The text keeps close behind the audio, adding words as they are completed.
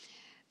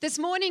This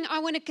morning, I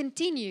want to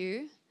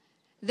continue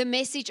the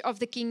message of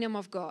the kingdom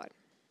of God.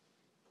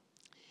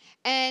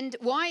 And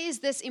why is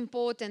this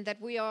important that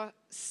we are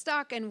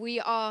stuck and we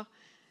are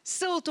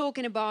still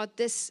talking about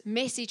this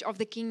message of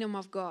the kingdom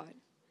of God?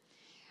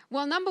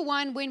 Well, number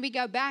one, when we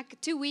go back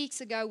 2 weeks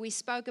ago, we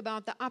spoke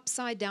about the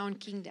upside down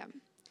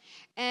kingdom.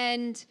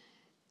 And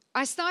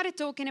I started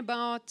talking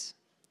about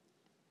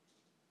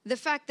the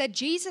fact that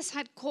Jesus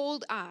had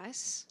called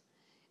us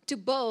to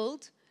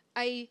build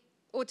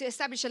or to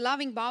establish a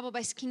loving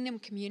Bible-based kingdom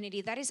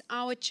community. That is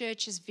our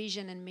church's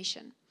vision and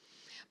mission.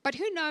 But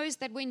who knows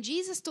that when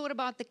Jesus taught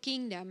about the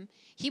kingdom,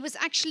 he was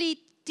actually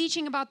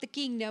teaching about the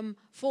kingdom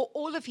for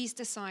all of his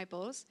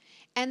disciples,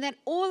 and that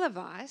all of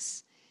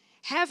us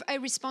have a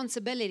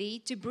responsibility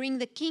to bring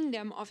the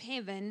kingdom of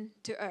heaven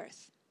to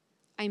earth.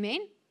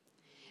 Amen?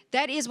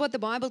 That is what the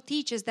Bible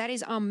teaches. That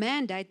is our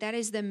mandate. That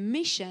is the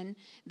mission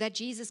that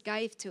Jesus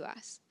gave to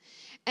us.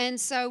 And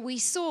so we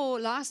saw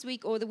last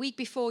week or the week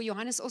before,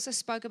 Johannes also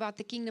spoke about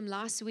the kingdom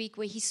last week,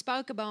 where he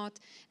spoke about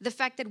the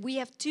fact that we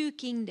have two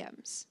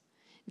kingdoms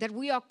that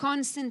we are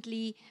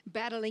constantly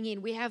battling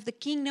in. We have the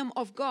kingdom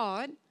of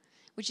God,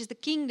 which is the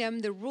kingdom,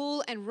 the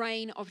rule and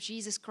reign of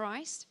Jesus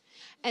Christ.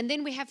 And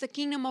then we have the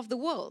kingdom of the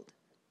world,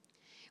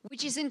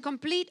 which is in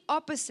complete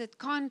opposite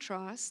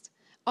contrast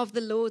of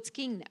the Lord's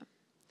kingdom.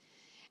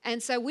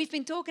 And so we've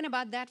been talking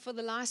about that for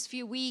the last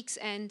few weeks.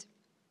 And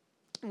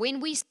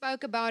when we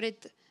spoke about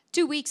it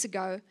 2 weeks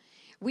ago,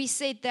 we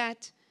said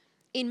that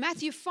in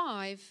Matthew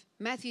 5,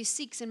 Matthew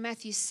 6, and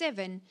Matthew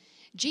 7,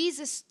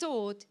 Jesus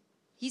taught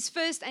his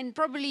first and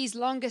probably his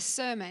longest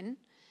sermon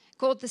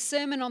called the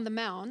Sermon on the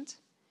Mount.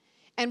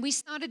 And we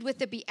started with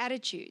the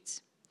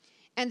Beatitudes.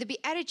 And the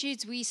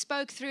Beatitudes we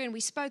spoke through, and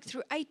we spoke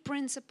through 8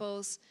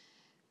 principles,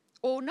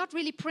 or not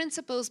really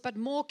principles, but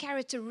more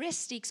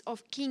characteristics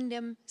of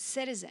kingdom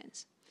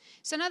citizens.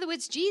 So in other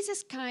words,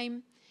 Jesus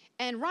came,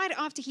 and right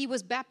after he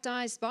was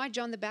baptized by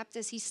John the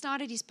Baptist, he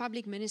started his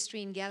public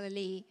ministry in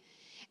Galilee.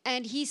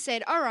 And he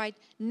said, all right,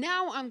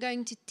 now I'm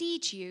going to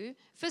teach you.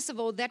 First of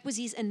all, that was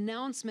his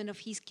announcement of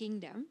his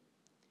kingdom.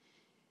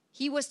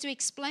 He was to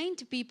explain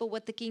to people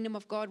what the kingdom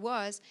of God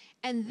was.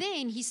 And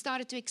then he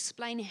started to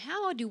explain,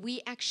 how do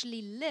we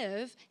actually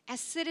live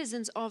as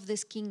citizens of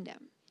this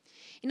kingdom?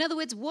 In other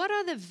words, what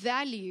are the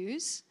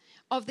values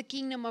of the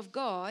kingdom of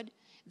God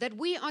that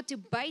we are to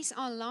base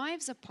our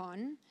lives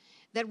upon,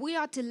 that we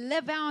are to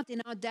live out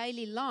in our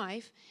daily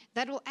life,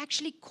 that will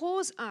actually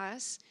cause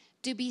us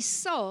to be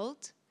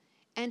salt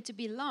and to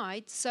be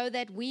light, so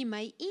that we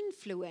may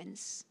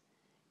influence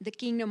the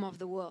kingdom of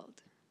the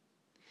world.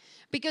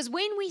 Because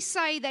when we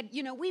say that,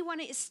 we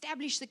want to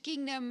establish the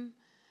kingdom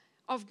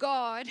of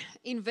God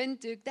in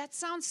Windhoek, that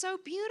sounds so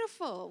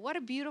beautiful. What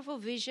a beautiful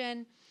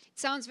vision. It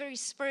sounds very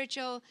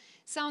spiritual,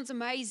 sounds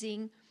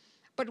amazing.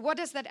 But what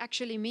does that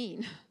actually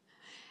mean?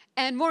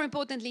 And more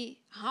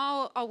importantly,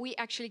 how are we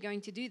actually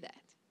going to do that?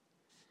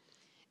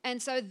 And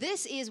so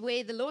this is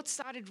where the Lord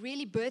started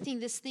really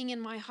birthing this thing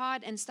in my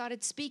heart and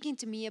started speaking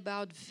to me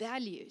about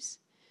values.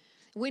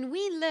 When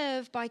we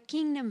live by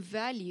kingdom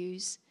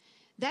values,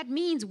 that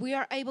means we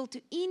are able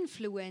to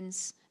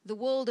influence the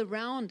world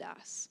around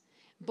us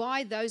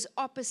by those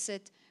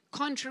opposite,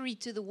 contrary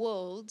to the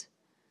world,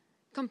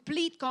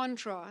 complete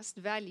contrast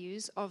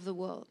values of the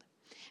world.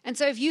 And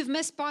so if you've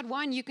missed part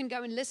 1, you can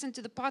go and listen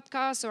to the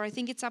podcast, or I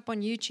think it's up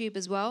on YouTube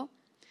as well.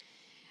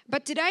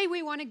 But today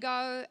we want to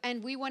go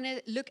and we want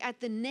to look at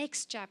the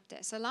next chapter.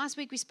 So last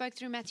week we spoke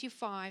through Matthew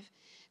 5.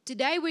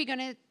 Today we're going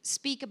to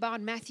speak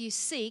about Matthew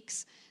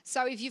 6.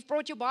 So if you've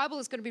brought your Bible,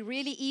 it's going to be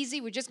really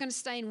easy. We're just going to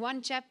stay in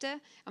one chapter.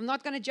 I'm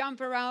not going to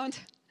jump around.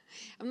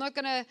 I'm not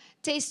going to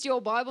test your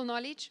Bible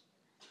knowledge.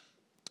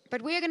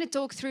 But we're going to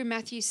talk through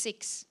Matthew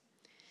 6.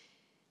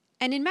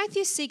 And in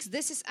Matthew 6,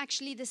 this is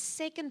actually the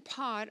second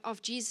part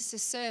of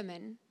Jesus'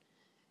 sermon.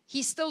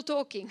 He's still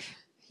talking.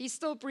 He's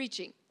still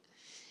preaching.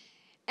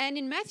 And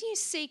in Matthew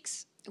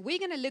 6, we're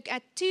going to look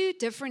at 2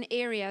 different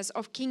areas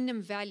of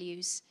kingdom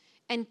values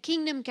and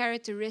kingdom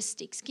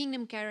characteristics,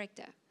 kingdom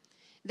character,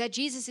 that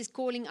Jesus is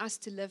calling us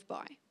to live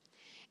by.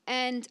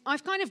 And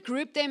I've kind of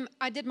grouped them.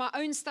 I did my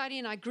own study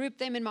and I grouped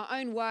them in my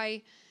own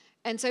way.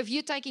 And so if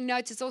you're taking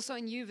notes, it's also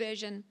a new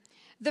version.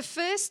 The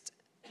first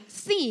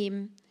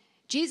theme,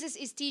 Jesus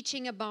is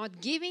teaching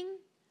about giving,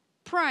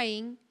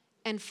 praying,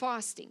 and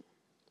fasting.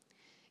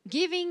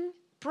 Giving,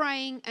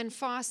 praying, and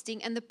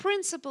fasting. And the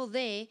principle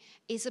there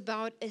is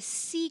about a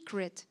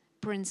secret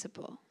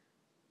principle.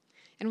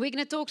 And we're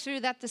going to talk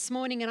through that this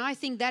morning. And I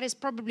think that is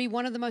probably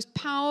one of the most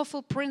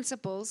powerful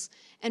principles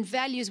and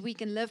values we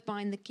can live by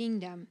in the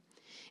kingdom.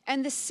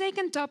 And the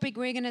second topic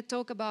we're going to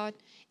talk about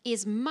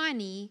is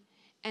money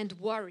and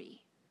worry.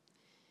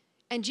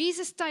 And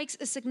Jesus takes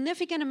a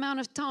significant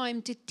amount of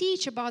time to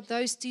teach about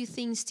those 2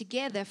 things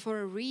together for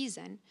a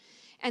reason.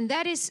 And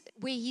that is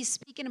where he's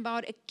speaking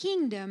about a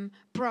kingdom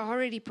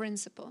priority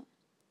principle.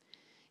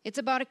 It's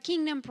about a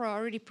kingdom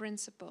priority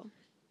principle.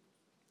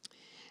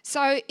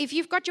 So if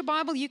you've got your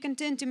Bible, you can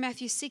turn to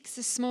Matthew 6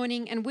 this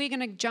morning, and we're going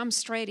to jump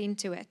straight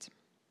into it.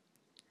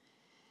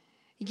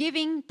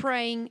 Giving,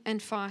 praying,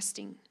 and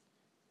fasting.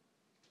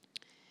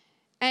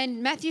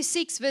 And Matthew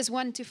 6, verse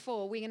 1 to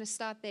 4, we're going to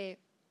start there.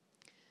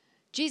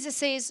 Jesus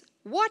says,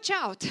 watch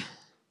out.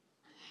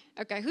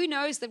 Okay, who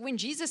knows that when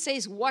Jesus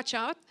says watch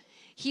out,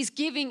 he's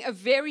giving a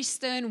very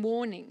stern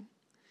warning.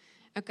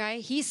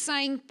 Okay, he's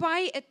saying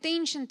pay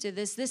attention to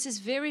this. This is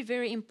very,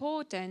 very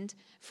important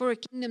for a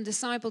kingdom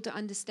disciple to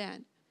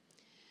understand.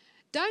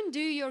 Don't do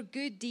your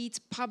good deeds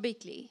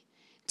publicly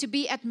to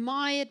be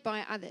admired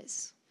by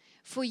others,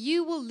 for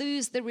you will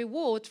lose the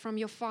reward from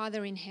your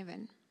Father in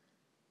heaven.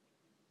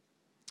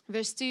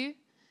 Verse 2,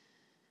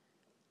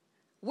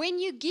 when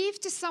you give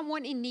to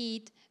someone in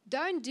need,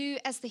 don't do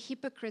as the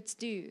hypocrites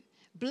do,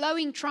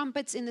 blowing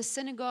trumpets in the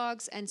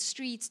synagogues and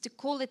streets to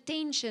call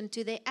attention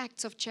to their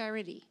acts of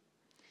charity.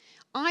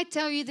 I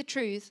tell you the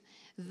truth,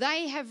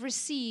 they have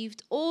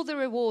received all the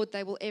reward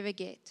they will ever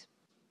get.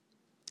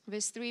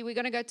 Verse 3, we're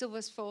going to go to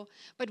verse 4.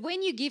 But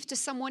when you give to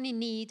someone in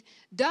need,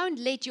 don't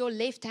let your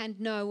left hand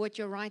know what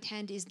your right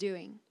hand is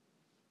doing.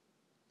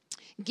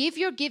 Give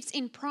your gifts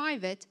in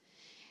private,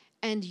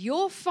 and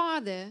your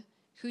Father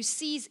who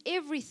sees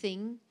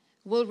everything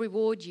will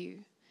reward you.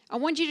 I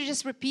want you to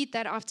just repeat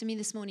that after me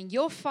this morning.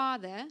 Your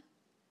Father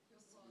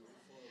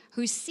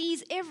who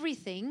sees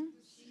everything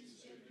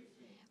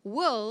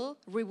will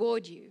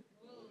reward you.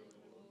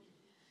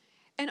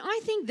 And I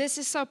think this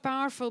is so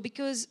powerful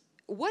because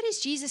what is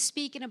Jesus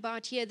speaking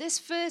about here? This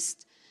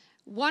first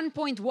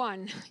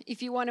 1.1,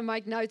 if you want to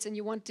make notes and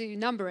you want to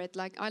number it,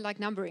 like I like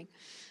numbering,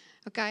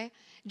 okay?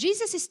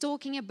 Jesus is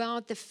talking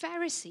about the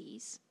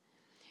Pharisees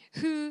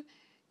who,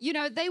 you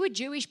know, they were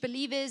Jewish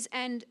believers,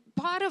 and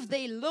part of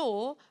their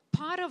law,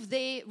 part of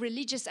their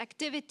religious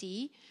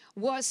activity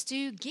was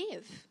to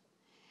give.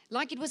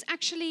 Like it was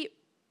actually,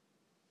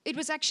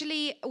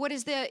 what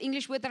is the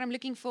English word that I'm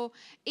looking for?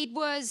 It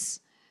was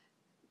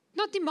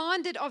not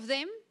demanded of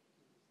them.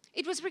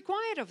 It was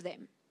required of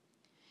them.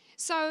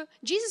 So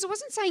Jesus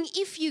wasn't saying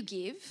if you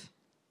give.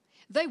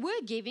 They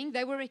were giving.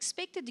 They were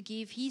expected to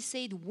give. He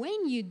said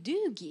when you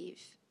do give,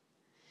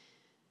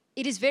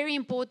 it is very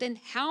important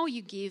how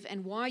you give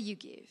and why you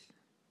give.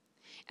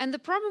 And the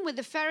problem with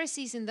the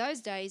Pharisees in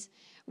those days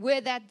were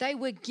that they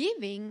were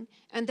giving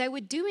and they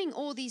were doing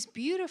all these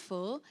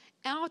beautiful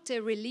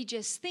outer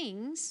religious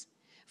things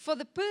for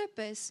the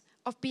purpose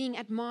of being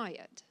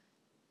admired.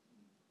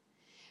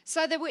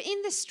 So they were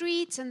in the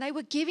streets and they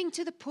were giving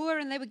to the poor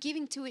and they were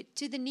giving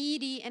to the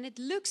needy, and it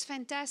looks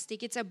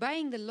fantastic. It's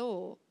obeying the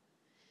law.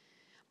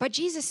 But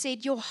Jesus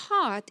said, your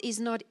heart is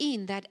not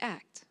in that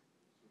act.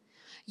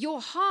 Your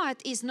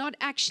heart is not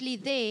actually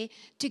there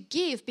to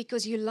give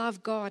because you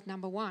love God,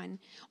 number one,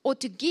 or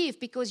to give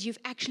because you've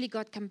actually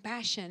got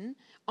compassion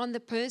on the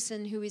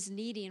person who is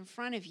needy in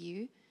front of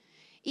you.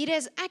 It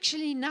has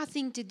actually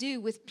nothing to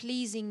do with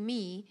pleasing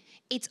me.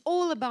 It's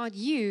all about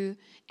you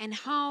and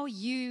how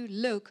you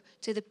look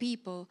to the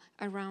people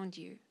around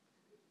you.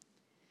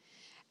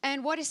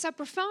 And what is so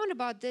profound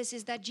about this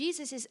is that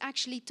Jesus is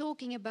actually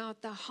talking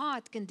about the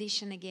heart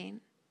condition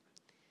again.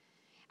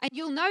 And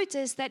you'll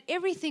notice that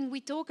everything we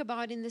talk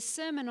about in the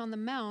Sermon on the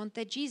Mount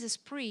that Jesus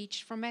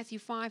preached from Matthew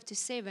 5 to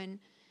 7,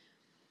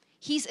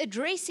 he's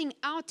addressing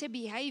outer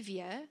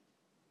behavior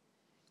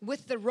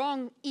with the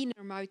wrong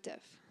inner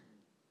motive.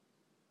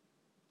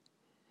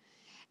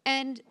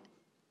 And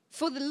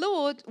for the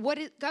Lord, what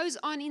it goes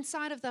on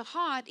inside of the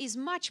heart is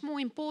much more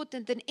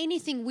important than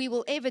anything we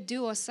will ever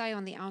do or say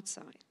on the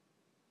outside.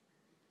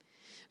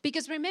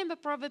 Because remember,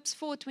 Proverbs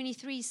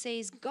 4:23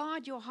 says,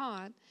 guard your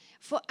heart,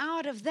 for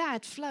out of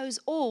that flows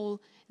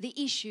all the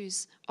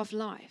issues of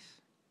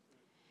life.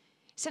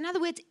 So in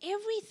other words,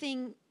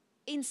 everything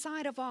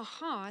inside of our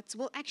hearts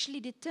will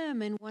actually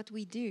determine what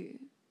we do.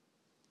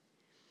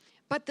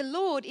 But the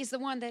Lord is the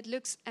one that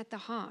looks at the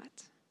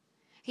heart.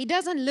 He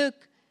doesn't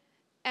look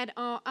at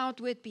our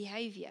outward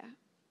behavior.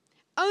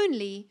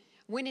 Only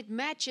when it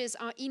matches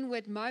our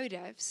inward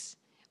motives,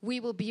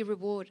 we will be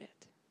rewarded.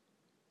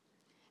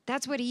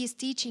 That's what he is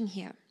teaching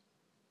here.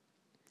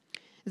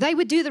 They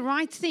would do the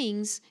right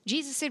things.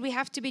 Jesus said we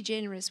have to be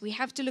generous. We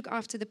have to look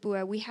after the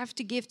poor. We have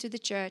to give to the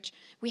church.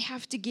 We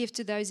have to give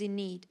to those in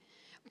need.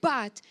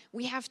 But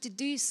we have to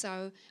do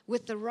so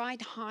with the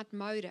right heart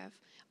motive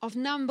of,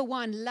 number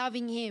one,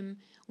 loving him,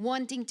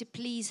 wanting to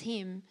please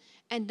him,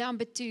 and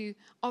number two,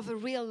 of a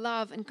real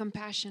love and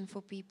compassion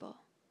for people.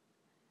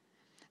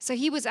 So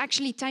he was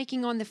actually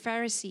taking on the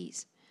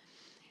Pharisees.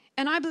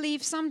 And I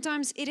believe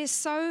sometimes it is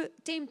so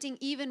tempting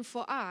even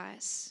for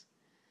us.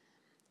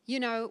 You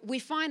know, we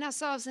find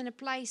ourselves in a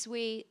place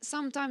where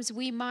sometimes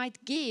we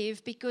might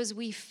give because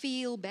we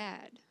feel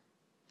bad.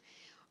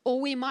 Or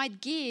we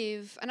might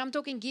give, and I'm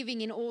talking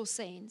giving in all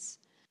sense.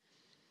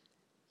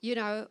 You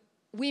know,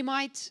 we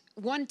might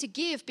want to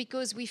give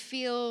because we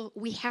feel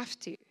we have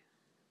to.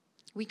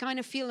 We kind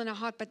of feel in our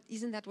heart, but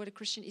isn't that what a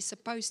Christian is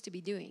supposed to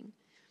be doing?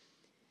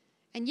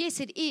 And yes,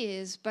 it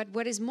is, but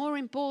what is more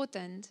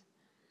important,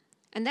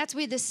 and that's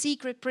where the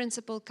secret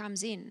principle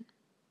comes in.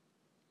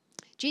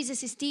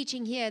 Jesus is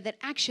teaching here that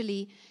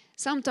actually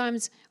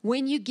sometimes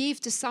when you give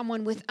to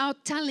someone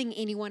without telling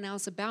anyone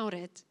else about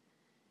it,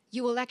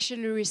 you will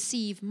actually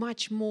receive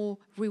much more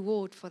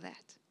reward for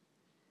that.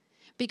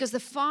 because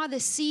the Father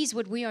sees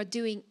what we are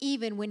doing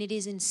even when it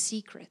is in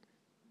secret.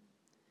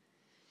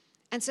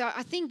 And so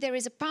I think there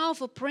is a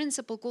powerful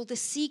principle called the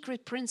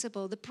secret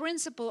principle, the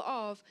principle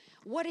of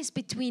what is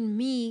between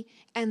me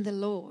and the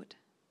Lord.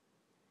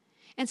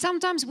 And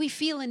sometimes we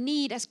feel a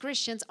need as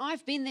Christians,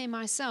 I've been there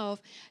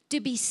myself, to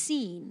be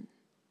seen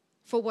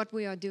for what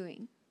we are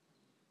doing.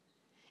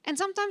 And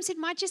sometimes it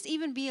might just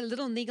even be a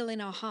little niggle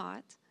in our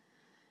heart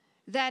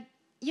that,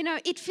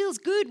 it feels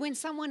good when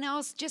someone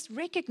else just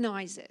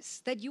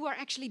recognizes that you are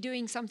actually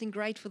doing something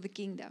great for the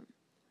kingdom.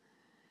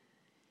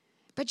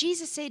 But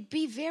Jesus said,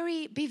 be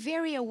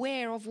very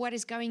aware of what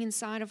is going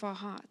inside of our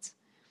hearts.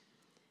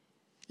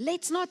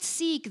 Let's not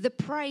seek the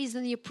praise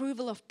and the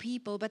approval of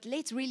people, but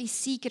let's really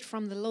seek it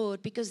from the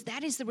Lord, because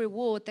that is the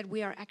reward that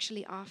we are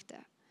actually after.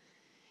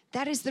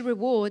 That is the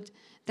reward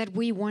that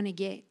we want to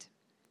get.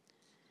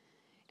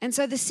 And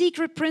so the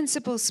secret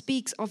principle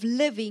speaks of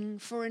living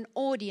for an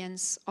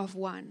audience of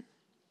one.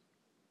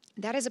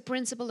 That is a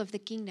principle of the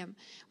kingdom,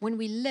 when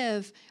we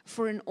live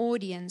for an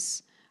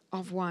audience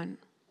of one.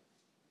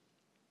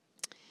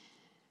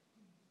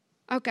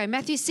 Okay,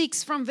 Matthew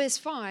 6 from verse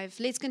 5.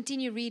 Let's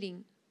continue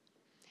reading.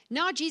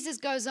 Now Jesus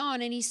goes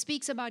on and he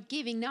speaks about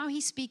giving. Now he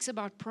speaks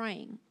about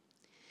praying.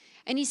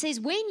 And he says,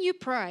 when you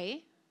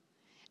pray,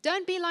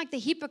 don't be like the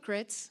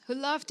hypocrites who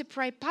love to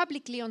pray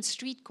publicly on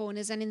street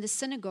corners and in the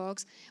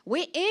synagogues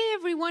where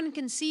everyone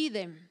can see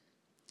them.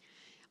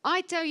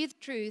 I tell you the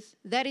truth,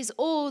 that is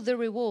all the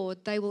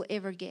reward they will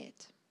ever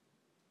get.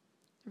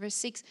 Verse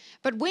 6,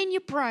 but when you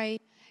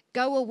pray,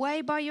 go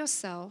away by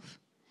yourself,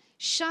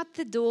 shut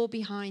the door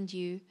behind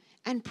you,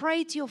 and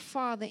pray to your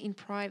Father in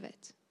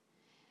private.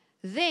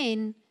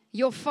 Then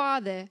your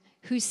Father,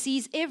 who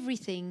sees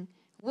everything,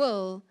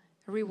 will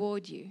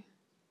reward you.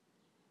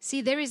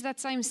 See, there is that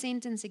same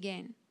sentence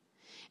again.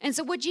 And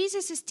so what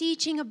Jesus is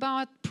teaching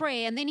about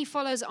prayer, and then he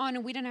follows on,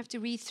 and we don't have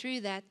to read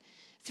through that,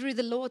 through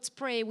the Lord's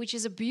Prayer, which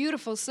is a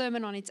beautiful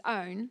sermon on its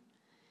own,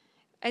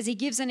 as he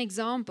gives an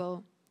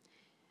example.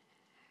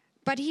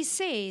 But he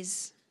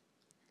says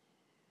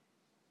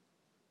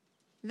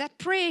that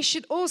prayer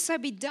should also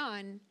be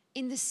done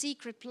in the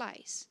secret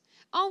place.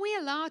 Are we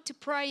allowed to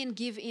pray and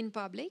give in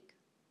public?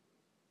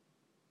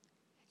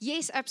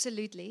 Yes,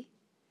 absolutely.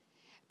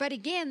 But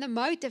again, the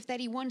motive that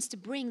he wants to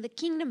bring, the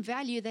kingdom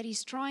value that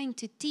he's trying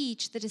to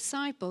teach the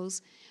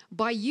disciples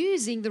by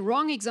using the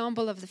wrong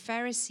example of the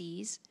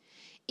Pharisees,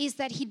 is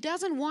that he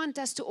doesn't want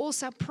us to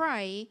also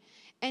pray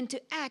and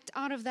to act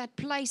out of that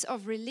place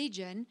of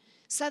religion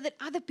so that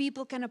other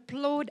people can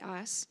applaud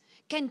us,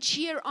 can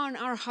cheer on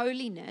our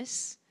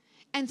holiness,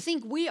 and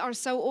think we are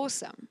so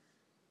awesome.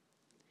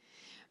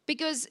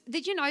 Because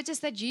did you notice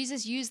that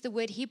Jesus used the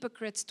word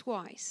hypocrites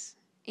twice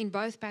in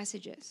both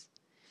passages?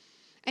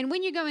 And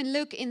when you go and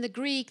look in the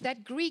Greek,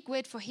 that Greek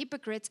word for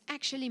hypocrites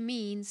actually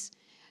means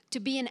to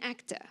be an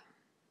actor.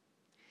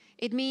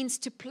 It means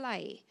to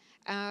play,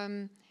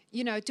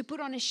 to put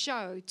on a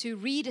show, to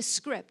read a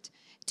script,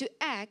 to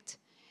act,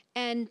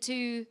 and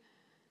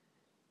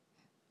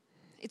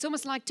it's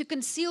almost like to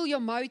conceal your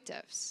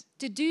motives,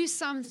 to do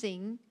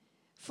something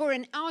for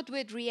an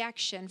outward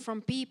reaction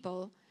from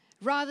people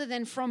rather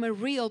than from a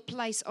real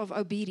place of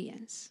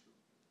obedience.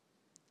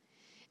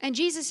 And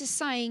Jesus is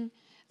saying,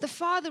 the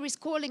Father is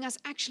calling us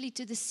actually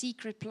to the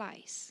secret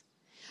place,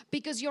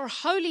 because your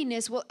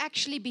holiness will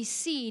actually be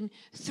seen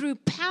through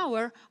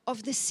power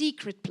of the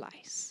secret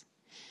place.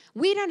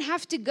 We don't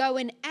have to go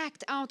and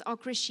act out our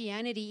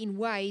Christianity in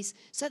ways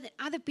so that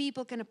other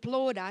people can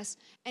applaud us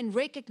and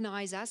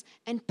recognize us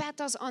and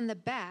pat us on the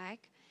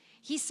back.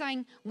 He's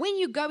saying, when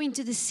you go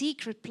into the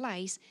secret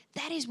place,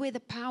 that is where the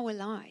power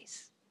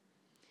lies.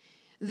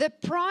 The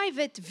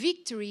private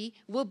victory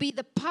will be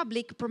the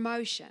public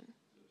promotion.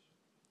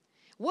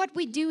 What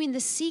we do in the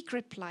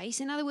secret place,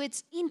 in other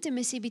words,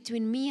 intimacy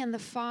between me and the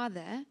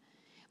Father,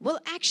 will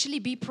actually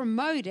be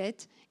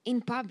promoted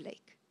in public.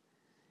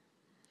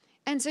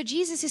 And so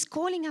Jesus is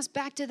calling us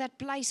back to that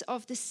place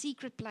of the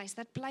secret place,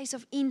 that place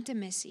of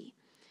intimacy.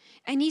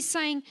 And he's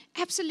saying,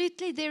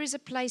 absolutely, there is a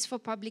place for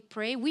public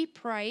prayer. We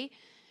pray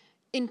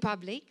in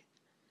public.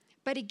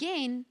 But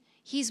again,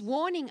 he's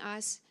warning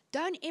us,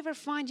 don't ever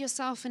find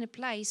yourself in a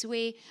place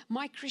where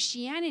my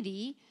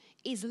Christianity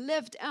is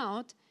lived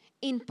out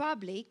in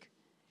public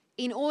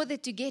in order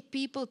to get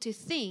people to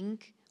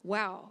think,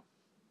 wow,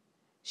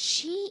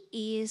 she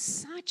is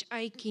such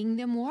a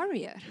kingdom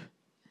warrior.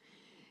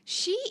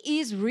 She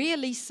is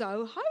really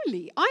so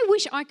holy. I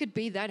wish I could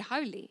be that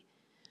holy.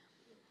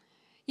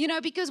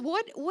 Because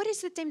what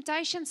is the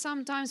temptation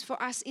sometimes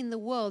for us in the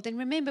world? And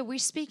remember, we're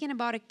speaking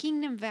about a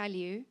kingdom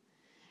value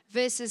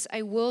versus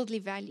a worldly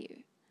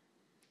value.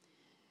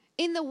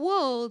 In the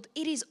world,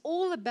 it is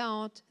all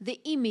about the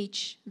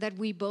image that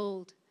we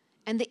build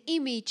and the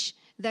image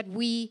that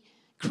we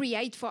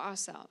create for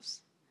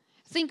ourselves.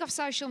 Think of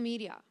social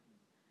media.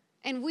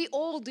 And we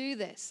all do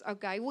this,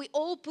 okay? We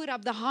all put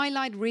up the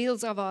highlight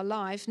reels of our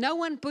life. No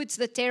one puts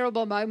the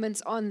terrible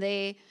moments on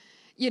there.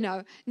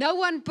 No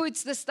one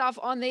puts the stuff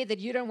on there that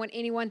you don't want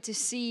anyone to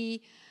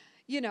see,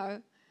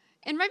 And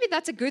maybe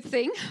that's a good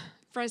thing,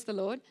 praise the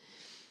Lord.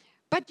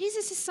 But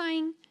Jesus is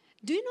saying,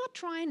 Do not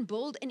try and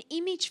build an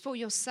image for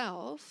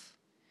yourself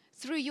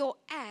through your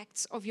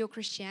acts of your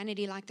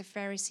Christianity like the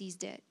Pharisees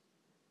did.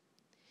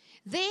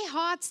 Their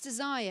heart's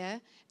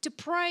desire to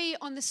pray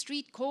on the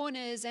street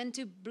corners and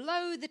to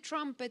blow the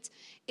trumpets,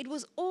 it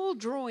was all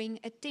drawing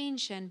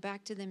attention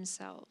back to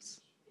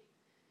themselves.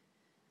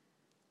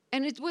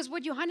 And it was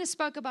what Johannes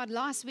spoke about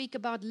last week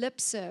about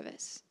lip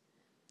service.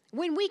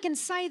 When we can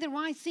say the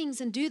right things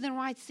and do the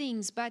right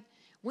things, but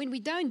when we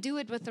don't do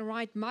it with the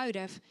right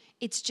motive,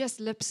 it's just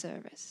lip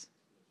service.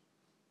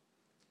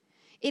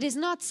 It is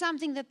not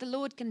something that the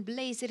Lord can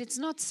bless. It's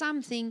not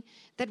something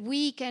that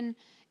we can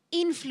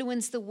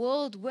influence the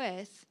world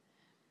with,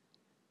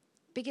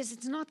 because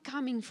it's not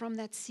coming from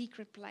that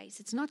secret place.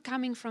 It's not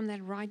coming from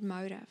that right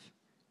motive.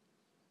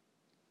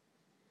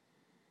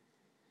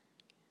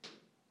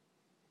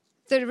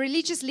 The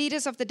religious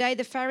leaders of the day,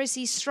 the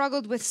Pharisees,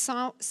 struggled with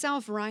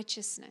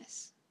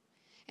self-righteousness.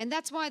 And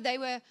that's why they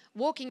were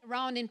walking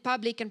around in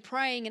public and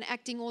praying and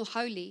acting all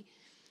holy.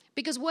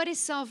 Because what is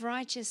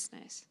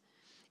self-righteousness?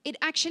 It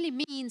actually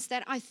means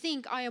that I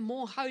think I am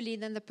more holy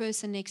than the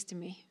person next to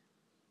me.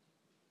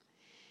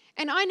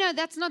 And I know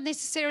that's not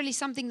necessarily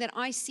something that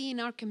I see in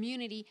our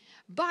community,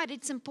 but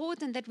it's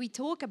important that we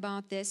talk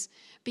about this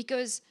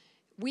because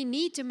we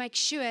need to make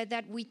sure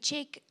that we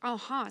check our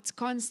hearts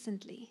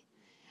constantly.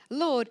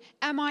 Lord,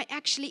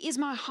 is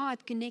my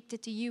heart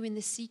connected to you in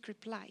the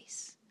secret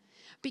place?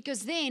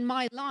 Because then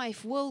my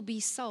life will be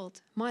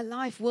salt, my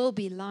life will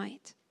be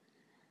light.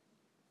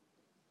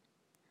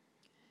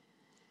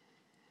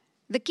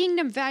 The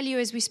kingdom value,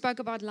 as we spoke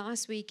about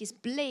last week, is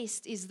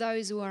blessed is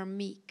those who are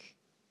meek.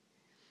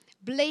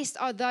 Blessed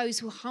are those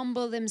who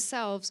humble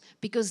themselves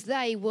because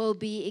they will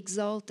be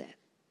exalted.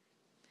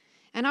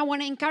 And I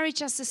want to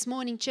encourage us this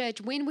morning,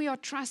 church, when we are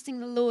trusting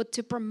the Lord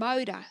to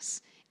promote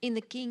us in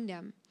the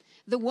kingdom,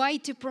 the way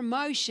to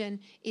promotion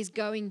is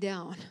going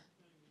down.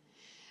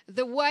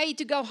 The way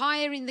to go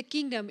higher in the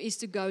kingdom is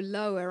to go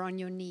lower on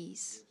your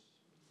knees.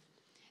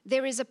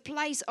 There is a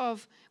place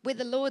of where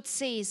the Lord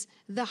says,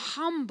 the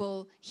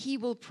humble He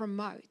will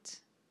promote.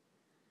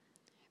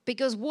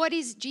 Because what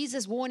is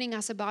Jesus warning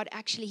us about?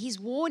 Actually, He's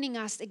warning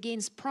us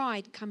against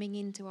pride coming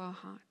into our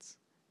hearts.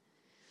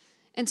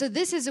 And so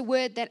this is a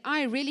word that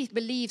I really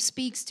believe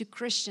speaks to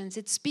Christians.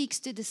 It speaks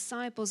to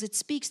disciples. It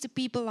speaks to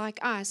people like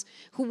us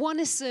who want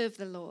to serve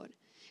the Lord,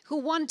 who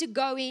want to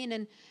go in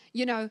and,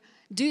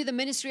 do the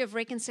ministry of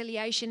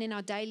reconciliation in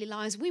our daily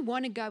lives. We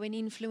want to go and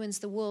influence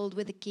the world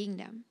with the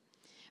kingdom.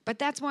 But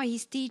that's why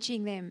He's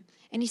teaching them.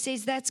 And He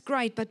says, that's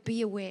great, but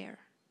be aware.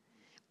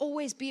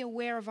 Always be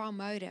aware of our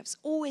motives.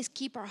 Always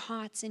keep our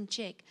hearts in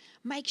check.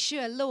 Make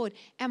sure, Lord,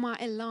 am I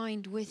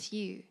aligned with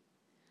you?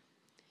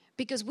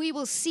 Because we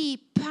will see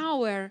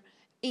power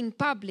in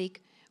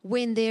public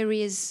when there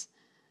is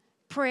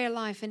prayer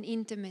life and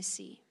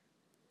intimacy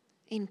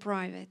in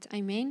private.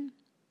 Amen?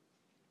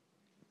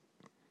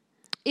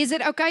 Is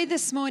it okay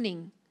this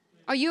morning?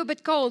 Are you a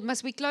bit cold?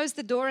 Must we close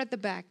the door at the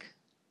back?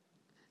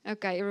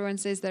 Okay, everyone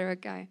says they're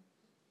okay.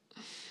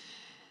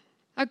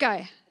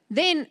 Okay,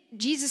 then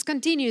Jesus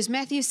continues,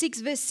 Matthew 6,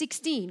 verse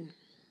 16.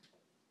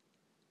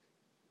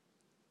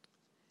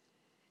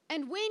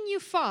 And when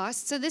you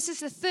fast, so this is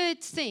the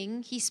third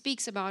thing He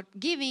speaks about,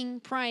 giving,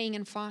 praying,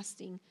 and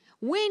fasting.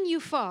 When you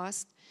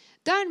fast,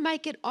 don't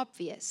make it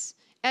obvious,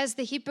 as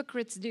the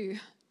hypocrites do.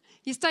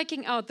 He's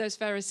taking out those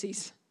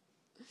Pharisees.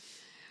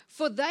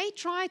 For they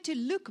try to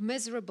look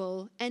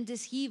miserable and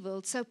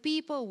disheveled, so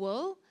people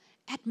will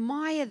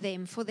admire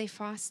them for their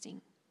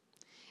fasting.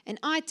 And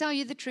I tell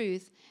you the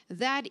truth,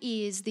 that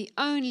is the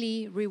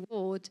only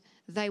reward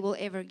they will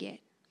ever get.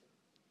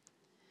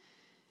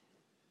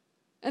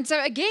 And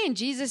so again,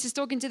 Jesus is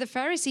talking to the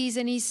Pharisees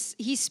and he's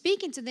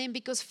speaking to them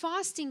because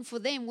fasting for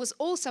them was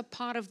also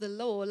part of the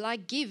law,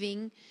 like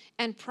giving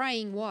and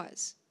praying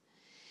was.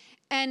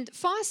 And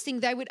fasting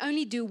they would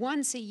only do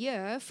once a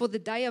year for the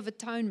Day of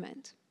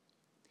Atonement.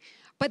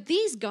 But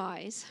these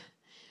guys,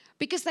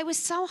 because they were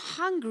so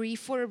hungry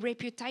for a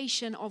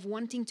reputation of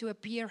wanting to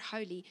appear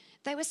holy,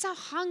 they were so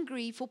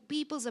hungry for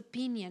people's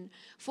opinion,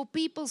 for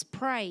people's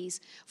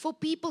praise, for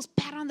people's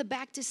pat on the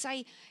back to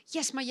say,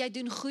 yes, maar jy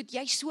doen goed,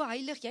 jy's so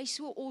heilig, jy's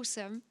so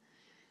awesome,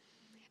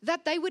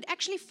 that they would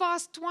actually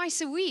fast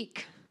twice a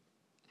week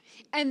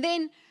and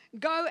then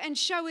go and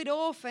show it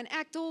off and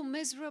act all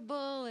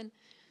miserable.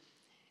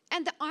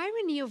 And the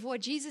irony of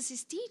what Jesus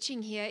is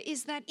teaching here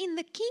is that in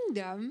the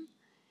kingdom,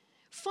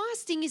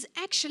 fasting is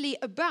actually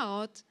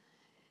about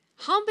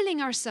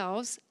humbling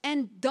ourselves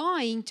and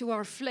dying to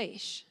our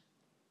flesh.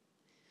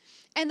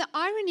 And the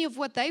irony of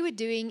what they were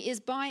doing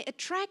is by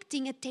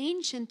attracting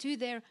attention to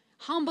their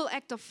humble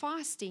act of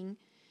fasting,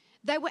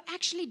 they were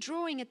actually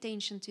drawing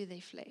attention to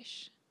their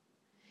flesh.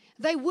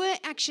 They were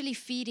actually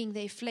feeding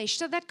their flesh.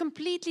 So that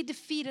completely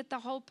defeated the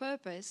whole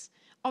purpose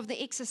of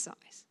the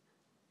exercise.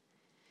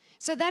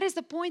 So that is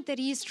the point that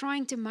he is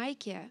trying to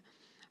make here.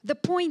 The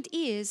point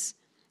is,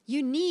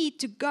 you need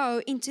to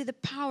go into the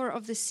power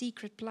of the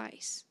secret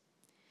place.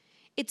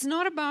 It's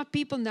not about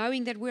people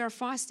knowing that we are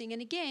fasting.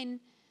 And again,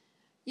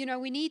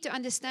 we need to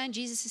understand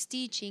Jesus'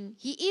 teaching.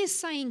 He is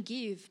saying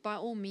give by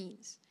all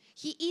means.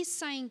 He is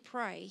saying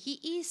pray.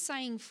 He is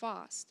saying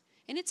fast.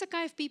 And it's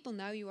okay if people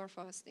know you are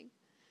fasting.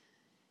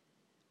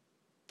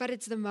 But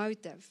it's the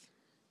motive.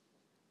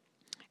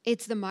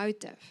 It's the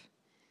motive.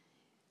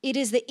 It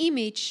is the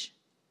image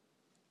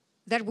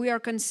that we are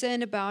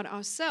concerned about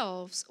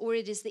ourselves, or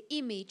it is the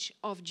image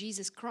of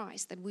Jesus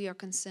Christ that we are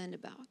concerned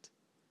about.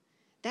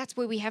 That's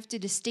where we have to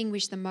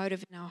distinguish the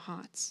motive in our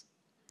hearts.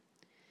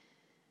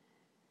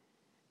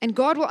 And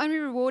God will only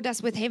reward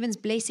us with heaven's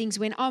blessings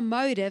when our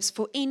motives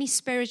for any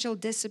spiritual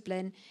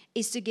discipline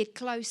is to get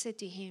closer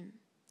to Him,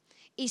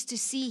 is to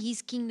see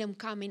His kingdom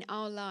come in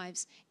our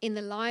lives, in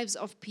the lives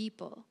of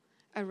people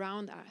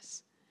around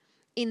us,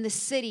 in the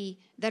city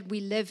that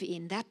we live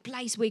in, that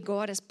place where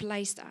God has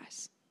placed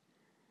us.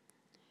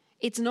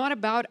 It's not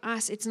about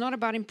us. It's not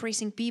about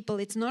impressing people.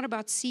 It's not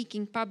about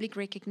seeking public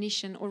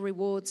recognition or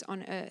rewards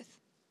on earth.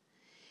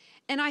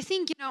 And I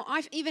think,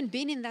 I've even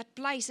been in that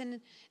place,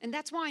 and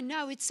that's why I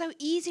know it's so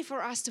easy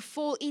for us to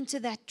fall into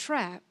that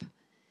trap.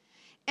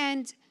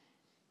 And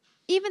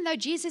even though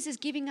Jesus is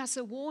giving us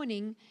a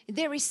warning,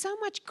 there is so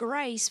much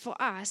grace for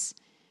us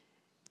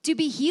to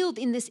be healed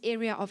in this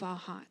area of our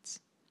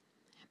hearts.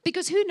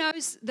 Because who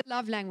knows the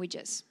love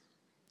languages?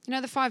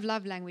 The 5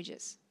 love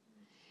languages.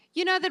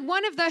 You know that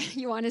one of the,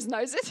 Johannes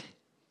knows it.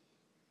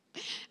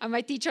 I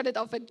might teach on it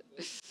often.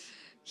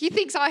 He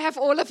thinks I have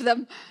all of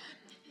them.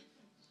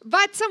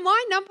 But so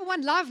my number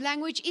 1 love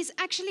language is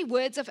actually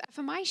words of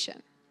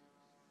affirmation.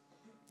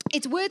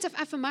 It's words of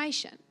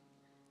affirmation.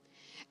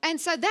 And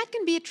so that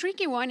can be a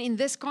tricky one in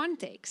this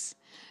context.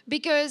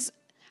 Because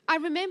I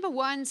remember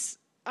once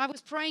I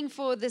was praying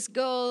for this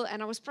girl,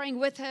 and I was praying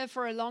with her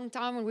for a long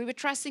time, and we were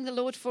trusting the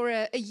Lord for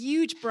a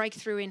huge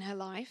breakthrough in her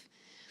life.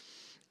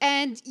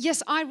 And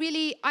yes, I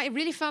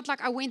really felt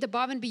like I went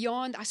above and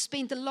beyond. I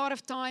spent a lot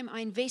of time. I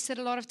invested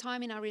a lot of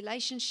time in our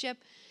relationship.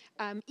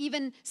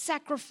 Even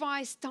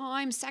sacrifice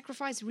time,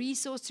 sacrifice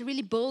resource to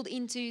really build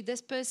into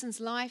this person's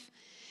life.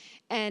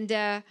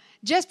 And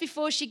just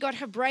before she got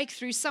her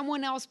breakthrough,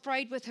 someone else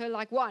prayed with her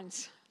like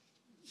once.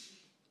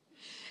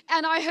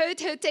 And I heard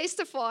her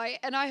testify,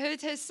 and I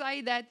heard her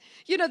say that,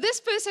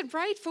 this person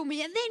prayed for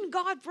me, and then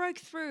God broke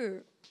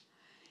through.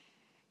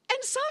 And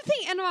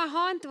something in my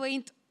heart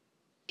went,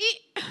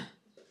 and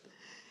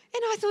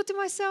I thought to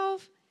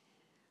myself,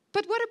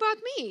 but what about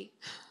me?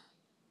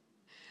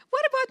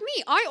 What about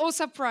me? I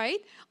also prayed.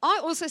 I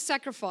also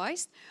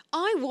sacrificed.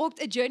 I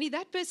walked a journey.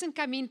 That person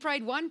came in,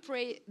 prayed one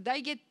prayer.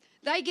 They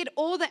get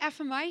all the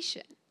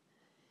affirmation.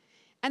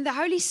 And the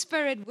Holy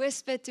Spirit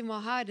whispered to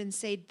my heart and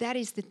said, that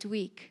is the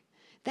tweak.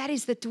 That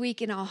is the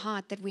tweak in our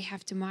heart that we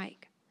have to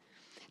make.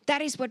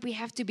 That is what we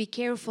have to be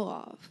careful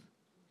of.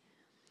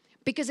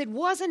 Because it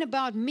wasn't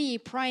about me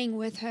praying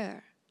with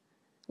her,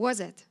 was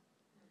it?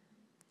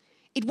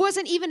 It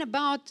wasn't even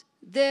about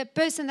the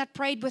person that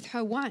prayed with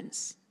her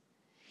once.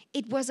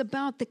 It was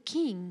about the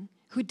King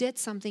who did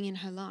something in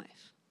her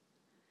life.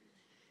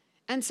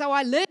 And so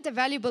I learned a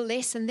valuable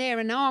lesson there,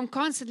 and now I'm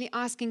constantly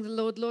asking the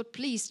Lord,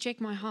 please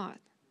check my heart.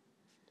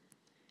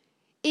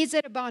 Is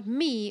it about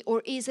me,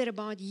 or is it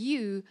about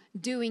you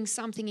doing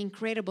something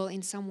incredible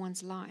in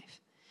someone's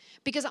life?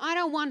 Because I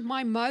don't want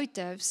my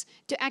motives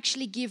to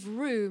actually give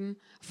room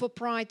for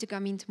pride to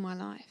come into my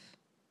life.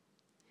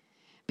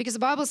 Because the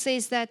Bible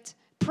says that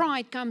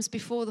pride comes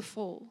before the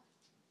fall.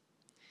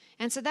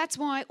 And so that's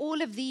why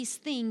all of these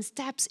things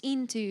taps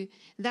into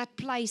that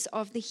place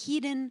of the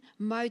hidden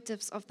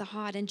motives of the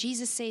heart. And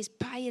Jesus says,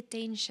 pay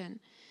attention.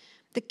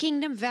 The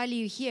kingdom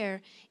value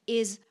here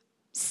is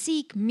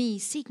seek me,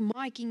 seek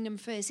my kingdom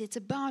first. It's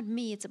about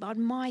me. It's about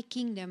my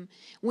kingdom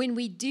when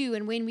we do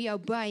and when we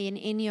obey in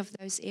any of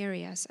those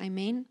areas.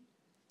 Amen.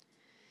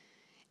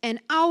 And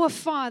our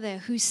Father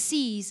who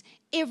sees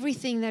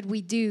everything that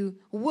we do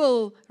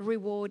will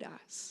reward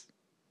us.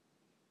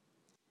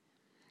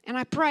 And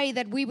I pray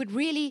that we would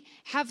really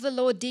have the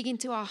Lord dig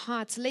into our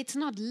hearts. Let's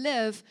not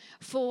live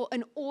for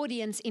an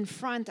audience in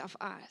front of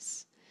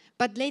us,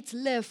 but let's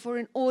live for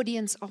an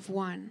audience of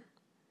one.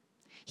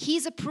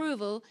 His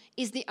approval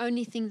is the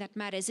only thing that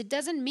matters. It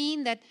doesn't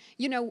mean that,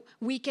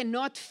 we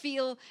cannot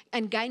feel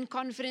and gain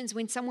confidence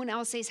when someone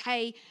else says,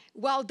 hey,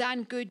 well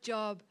done, good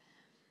job.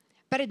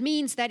 But it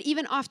means that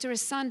even after a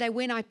Sunday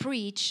when I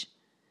preach,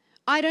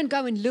 I don't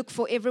go and look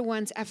for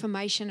everyone's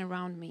affirmation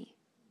around me.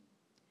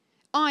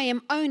 I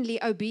am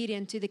only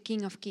obedient to the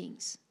King of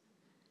Kings.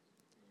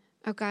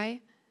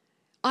 Okay?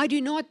 I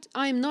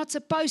am not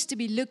supposed to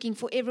be looking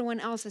for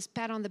everyone else's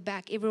pat on the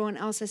back, everyone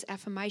else's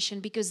affirmation,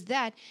 because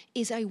that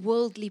is a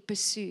worldly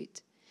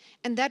pursuit.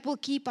 And that will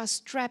keep us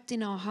trapped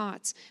in our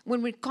hearts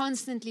when we're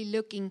constantly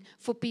looking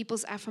for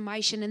people's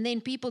affirmation, and then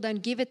people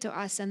don't give it to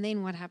us, and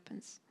then what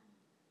happens?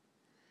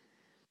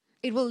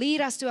 It will lead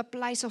us to a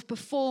place of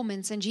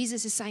performance. And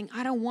Jesus is saying,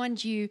 I don't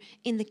want you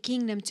in the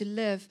kingdom to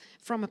live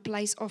from a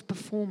place of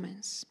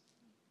performance.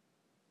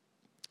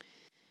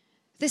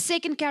 The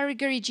second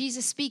category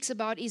Jesus speaks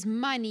about is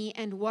money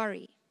and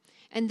worry.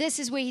 And this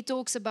is where he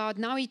talks about,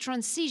 now he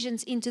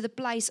transitions into the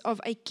place of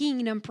a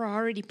kingdom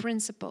priority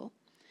principle.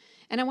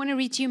 And I want to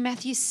read to you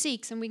Matthew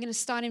 6, and we're going to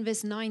start in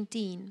verse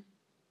 19.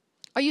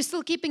 Are you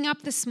still keeping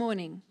up this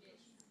morning?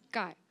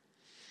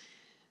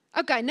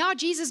 Okay, now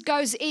Jesus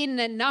goes in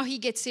and now he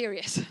gets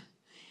serious.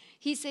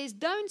 He says,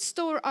 don't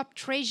store up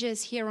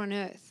treasures here on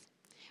earth,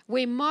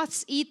 where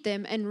moths eat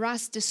them and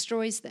rust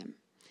destroys them,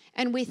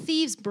 and where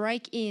thieves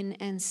break in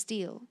and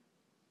steal.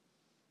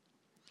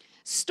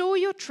 Store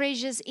your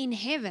treasures in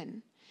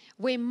heaven,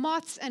 where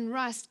moths and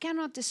rust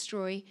cannot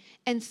destroy,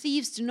 and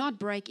thieves do not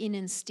break in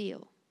and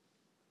steal.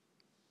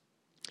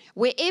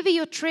 Wherever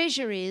your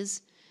treasure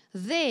is,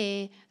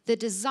 there the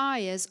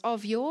desires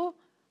of your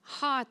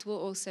heart will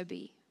also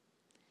be.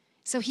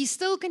 So he's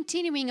still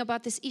continuing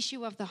about this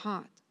issue of the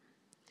heart.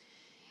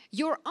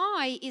 Your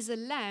eye is a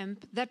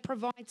lamp that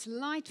provides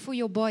light for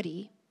your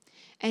body.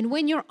 And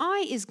when your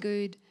eye is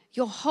good,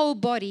 your whole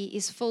body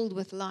is filled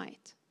with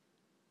light.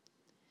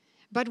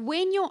 But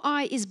when your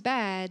eye is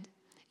bad,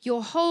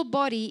 your whole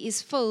body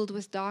is filled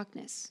with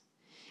darkness.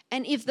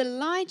 And if the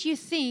light you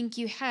think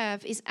you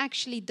have is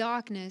actually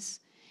darkness,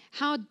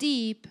 how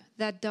deep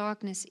that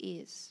darkness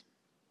is.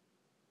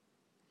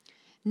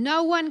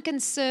 No one can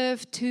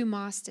serve two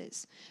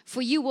masters,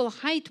 for you will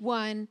hate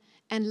one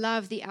and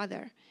love the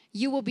other.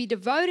 You will be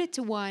devoted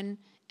to one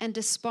and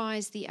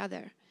despise the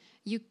other.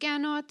 You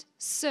cannot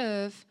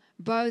serve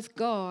both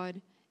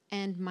God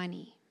and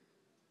money.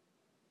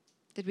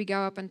 Did we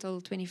go up until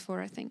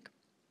 24, I think?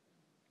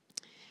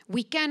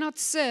 We cannot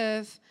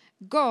serve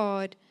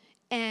God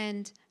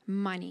and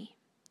money.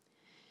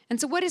 And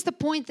so what is the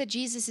point that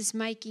Jesus is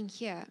making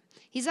here?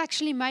 He's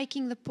actually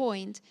making the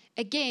point,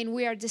 again,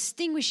 we are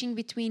distinguishing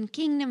between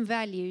kingdom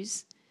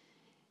values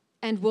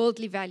and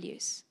worldly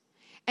values.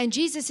 And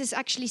Jesus is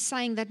actually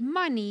saying that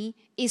money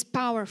is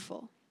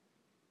powerful.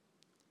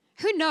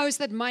 Who knows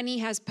that money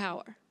has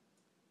power?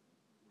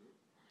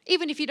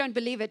 Even if you don't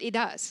believe it, it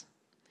does.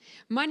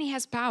 Money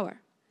has power.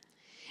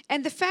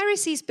 And the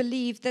Pharisees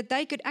believed that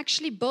they could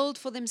actually build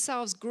for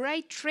themselves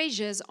great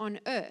treasures on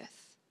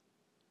earth.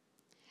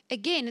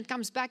 Again, it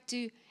comes back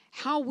to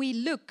how we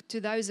look to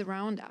those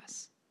around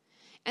us.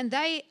 And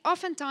they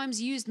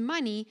oftentimes used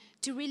money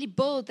to really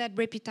build that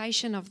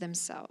reputation of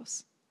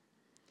themselves.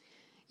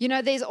 You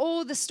know, there's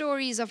all the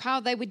stories of how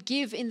they would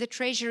give in the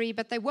treasury,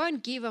 but they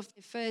won't give of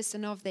their first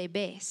and of their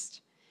best.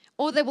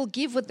 Or they will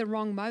give with the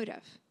wrong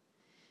motive.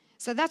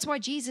 So that's why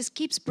Jesus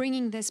keeps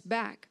bringing this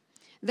back.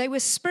 They were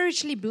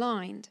spiritually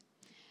blind.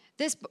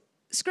 This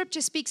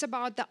scripture speaks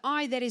about the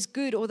eye that is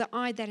good or the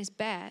eye that is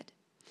bad.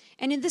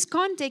 And in this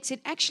context, it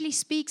actually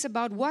speaks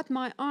about what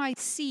my eye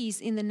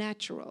sees in the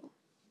natural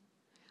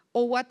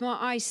or what my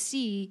eyes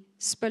see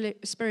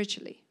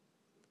spiritually.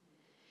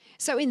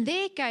 So in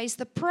their case,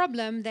 the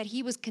problem that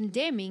he was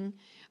condemning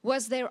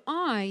was their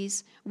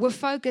eyes were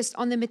focused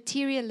on the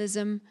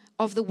materialism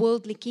of the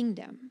worldly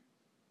kingdom.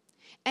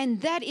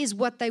 And that is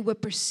what they were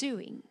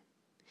pursuing.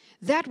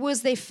 That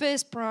was their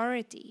first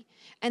priority.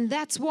 And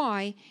that's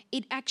why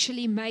it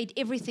actually made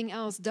everything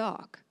else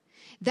dark.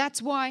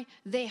 That's why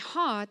their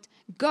heart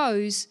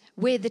goes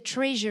where the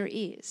treasure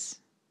is.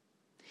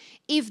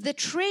 If the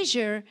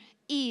treasure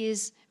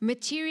is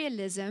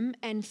materialism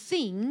and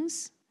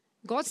things,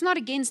 God's not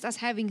against us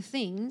having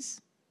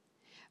things,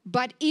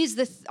 but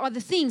are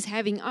the things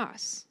having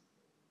us?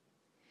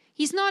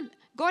 He's not,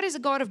 God is a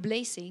God of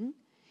blessing,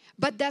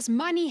 but does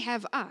money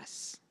have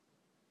us?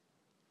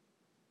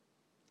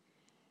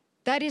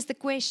 That is the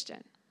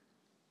question.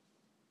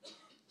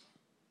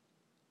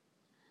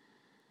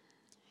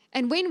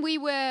 And when we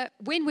were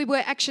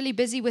actually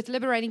busy with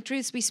Liberating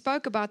Truths, we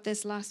spoke about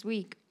this last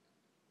week.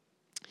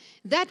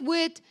 That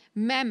word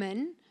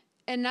mammon,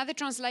 another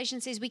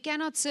translation says we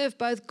cannot serve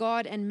both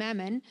God and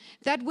mammon.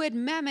 That word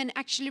mammon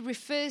actually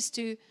refers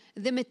to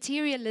the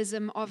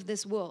materialism of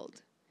this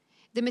world,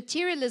 the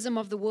materialism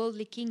of the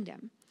worldly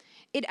kingdom.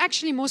 It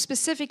actually more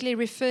specifically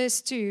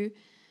refers to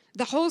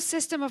the whole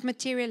system of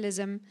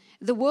materialism,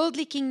 the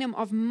worldly kingdom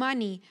of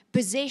money,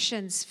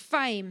 possessions,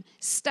 fame,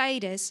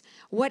 status,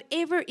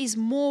 whatever is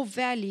more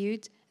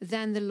valued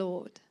than the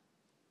Lord.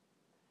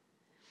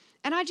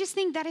 And I just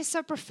think that is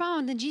so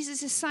profound. And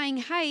Jesus is saying,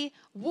 hey,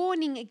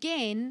 warning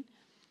again,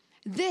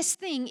 this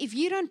thing, if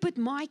you don't put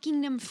my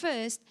kingdom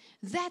first,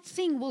 that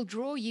thing will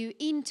draw you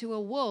into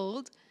a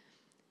world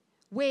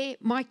where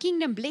my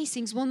kingdom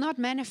blessings will not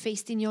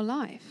manifest in your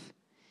life.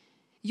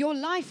 Your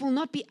life will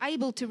not be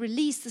able to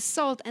release the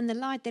salt and the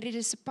light that it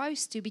is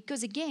supposed to,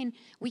 because again,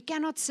 we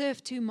cannot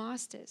serve two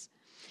masters.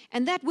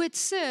 And that word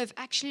serve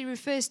actually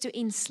refers to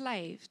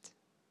enslaved.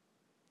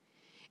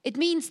 It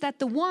means that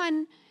the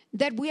one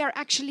that we are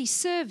actually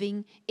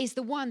serving is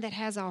the one that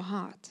has our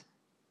heart.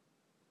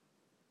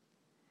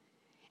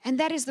 And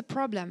that is the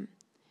problem.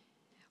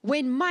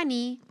 When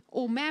money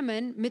or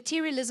mammon,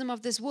 materialism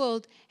of this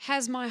world,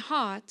 has my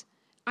heart,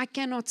 I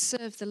cannot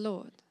serve the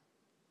Lord.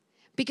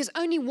 Because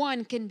only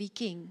one can be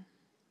king.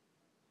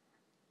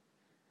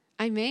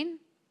 Amen?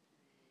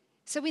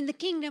 So in the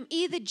kingdom,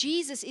 either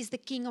Jesus is the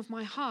king of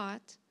my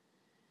heart,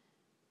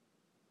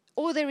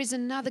 or there is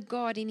another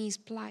God in his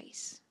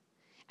place.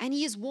 And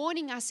he is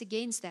warning us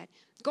against that.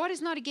 God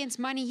is not against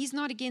money. He's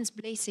not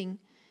against blessing.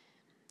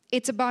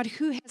 It's about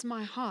who has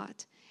my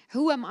heart.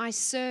 Who am I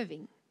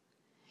serving?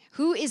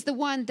 Who is the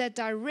one that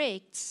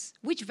directs,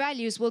 which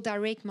values will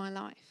direct my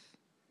life?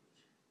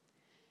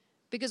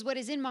 Because what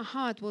is in my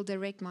heart will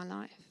direct my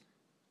life.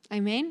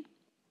 Amen?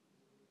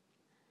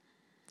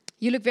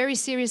 You look very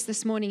serious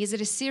this morning. Is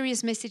it a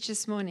serious message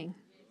this morning?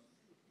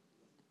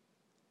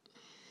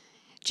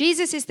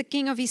 Jesus is the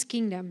king of his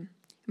kingdom.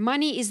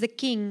 Money is the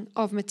king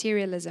of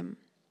materialism.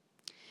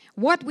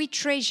 What we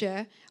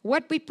treasure,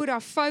 what we put our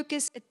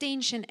focus,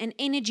 attention, and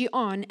energy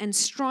on and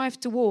strive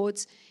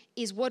towards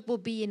is what will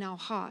be in our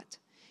heart.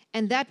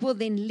 And that will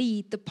then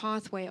lead the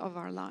pathway of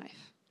our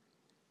life.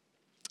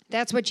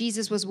 That's what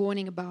Jesus was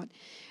warning about.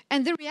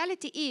 And the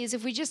reality is,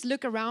 if we just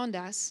look around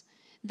us,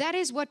 that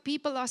is what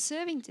people are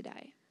serving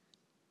today.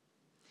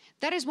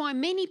 That is why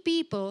many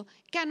people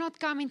cannot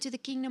come into the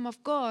kingdom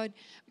of God,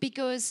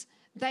 because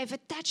they've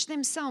attached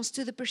themselves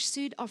to the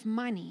pursuit of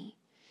money,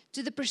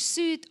 to the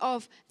pursuit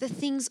of the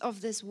things of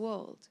this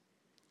world.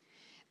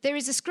 There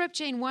is a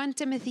scripture in 1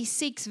 Timothy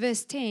 6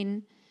 verse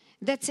 10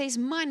 that says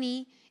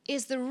money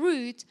is the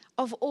root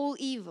of all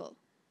evil.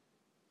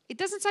 It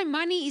doesn't say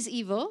money is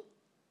evil.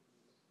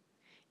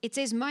 It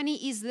says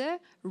money is the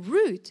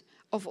root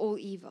of all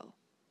evil.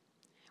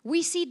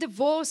 We see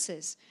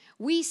divorces.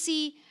 We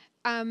see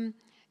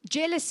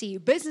jealousy,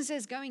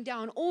 businesses going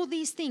down, all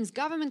these things,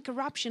 government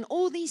corruption,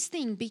 all these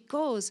things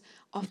because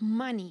of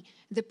money,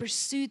 the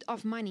pursuit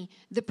of money,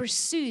 the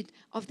pursuit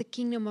of the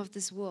kingdom of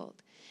this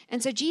world.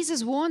 And so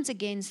Jesus warns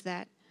against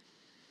that.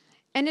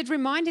 And it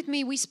reminded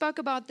me, we spoke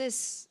about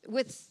this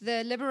with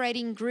the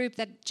Liberating group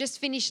that just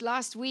finished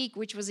last week,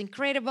 which was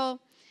incredible.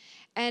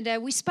 And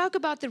we spoke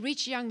about the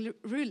rich young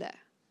ruler.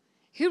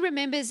 Who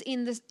remembers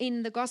in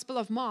the Gospel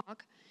of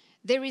Mark,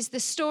 there is the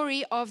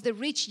story of the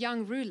rich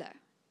young ruler.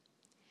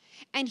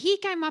 And he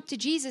came up to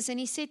Jesus and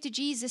he said to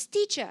Jesus,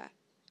 "Teacher,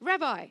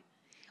 Rabbi,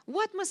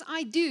 what must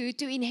I do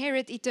to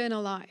inherit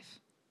eternal life?"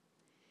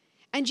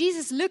 And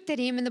Jesus looked at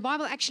him, and the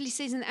Bible actually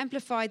says in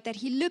Amplified that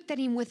he looked at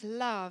him with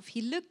love.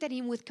 He looked at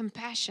him with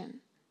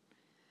compassion.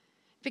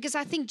 Because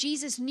I think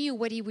Jesus knew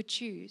what he would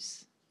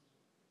choose.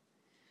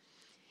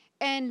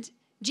 And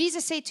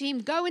Jesus said to him,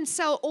 "Go and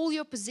sell all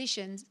your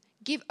possessions,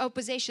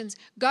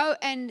 go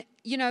and,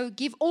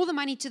 give all the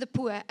money to the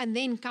poor, and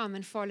then come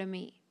and follow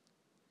me."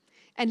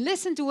 And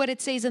listen to what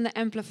it says in the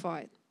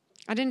Amplified.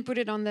 I didn't put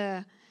it on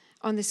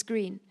the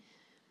screen.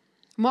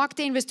 Mark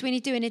 10 verse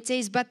 22, and it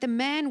says, "But the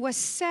man was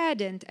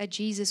saddened at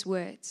Jesus'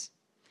 words.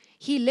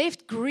 He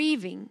left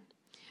grieving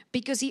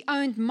because he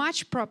owned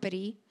much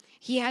property.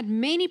 He had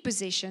many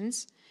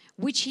possessions,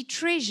 which he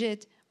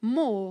treasured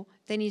more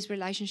than his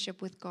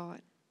relationship with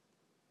God."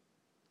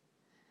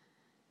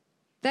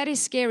 That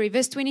is scary.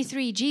 Verse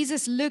 23,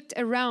 Jesus looked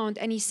around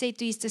and he said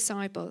to his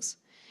disciples,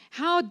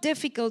 "How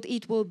difficult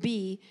it will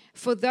be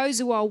for those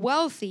who are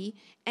wealthy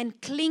and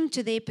cling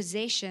to their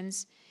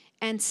possessions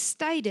and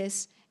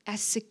status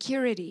as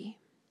security."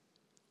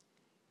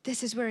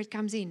 This is where it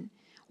comes in.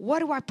 What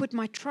do I put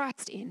my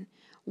trust in?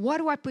 What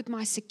do I put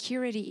my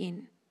security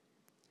in?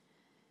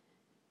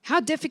 How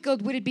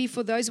difficult would it be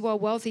for those who are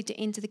wealthy to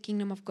enter the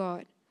kingdom of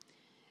God?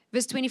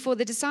 Verse 24,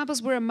 the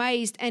disciples were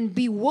amazed and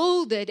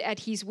bewildered at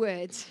his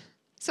words.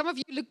 Some of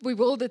you look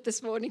bewildered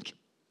this morning.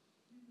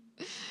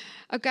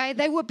 Okay,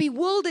 they were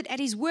bewildered at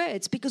his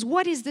words because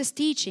what is this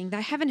teaching?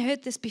 They haven't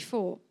heard this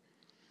before.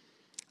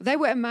 They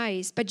were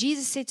amazed, but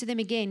Jesus said to them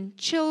again,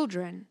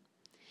 "Children,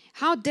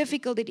 how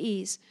difficult it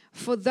is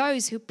for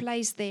those who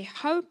place their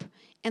hope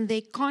and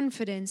their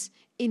confidence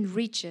in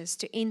riches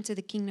to enter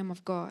the kingdom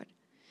of God.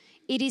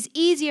 It is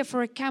easier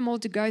for a camel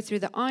to go through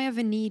the eye of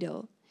a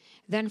needle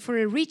than for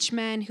a rich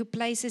man who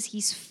places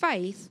his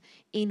faith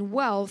in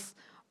wealth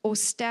or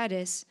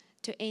status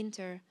to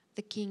enter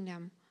the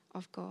kingdom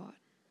of God."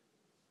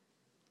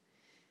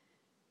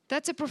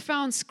 That's a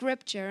profound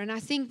scripture, and I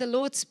think the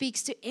Lord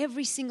speaks to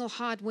every single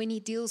heart when he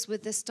deals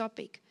with this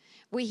topic,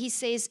 where he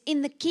says,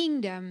 in the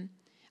kingdom,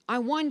 I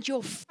want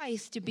your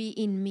faith to be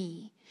in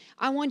me.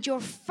 I want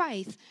your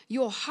faith,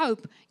 your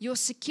hope, your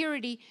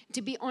security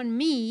to be on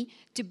me,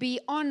 to be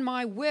on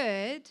my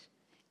word,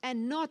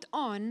 and not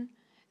on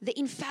the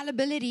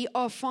infallibility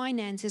of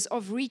finances,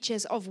 of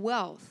riches, of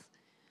wealth.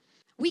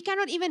 We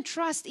cannot even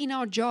trust in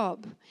our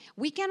job.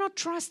 We cannot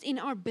trust in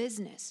our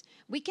business.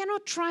 We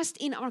cannot trust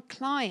in our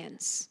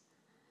clients.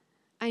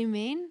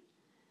 Amen?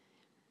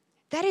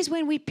 That is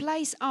when we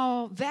place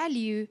our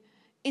value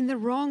in the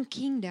wrong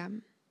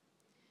kingdom.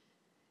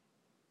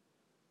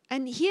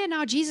 And here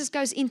now Jesus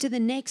goes into the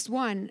next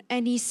one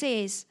and he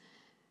says,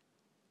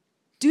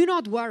 do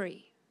not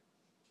worry,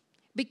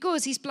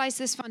 because he's placed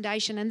this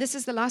foundation. And this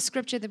is the last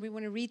scripture that we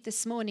want to read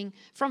this morning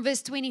from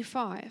verse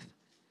 25.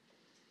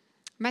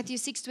 Matthew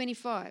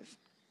 6:25.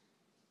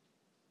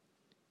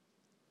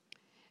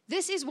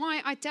 This is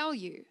why I tell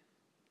you.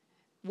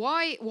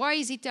 Why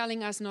is he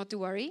telling us not to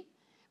worry?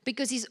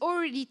 Because he's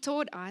already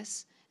taught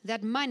us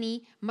that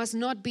money must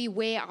not be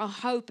where our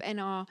hope and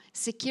our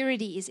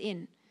security is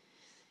in.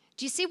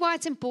 Do you see why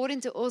it's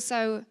important to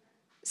also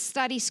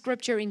study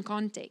scripture in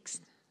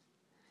context?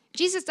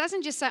 Jesus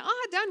doesn't just say,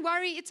 don't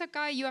worry, it's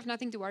okay, you have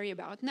nothing to worry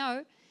about.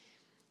 No,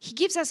 he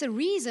gives us a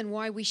reason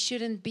why we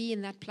shouldn't be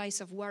in that place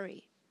of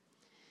worry.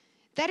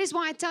 That is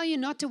why I tell you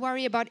not to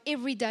worry about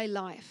everyday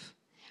life,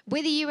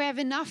 whether you have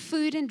enough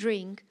food and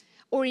drink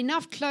or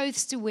enough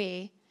clothes to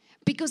wear,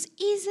 because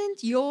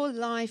isn't your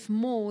life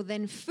more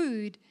than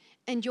food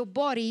and your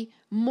body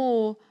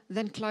more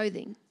than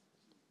clothing?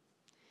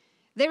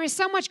 There is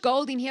so much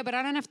gold in here, but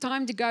I don't have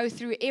time to go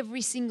through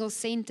every single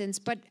sentence.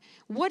 But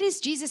what is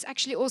Jesus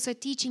actually also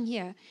teaching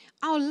here?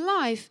 Our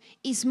life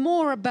is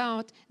more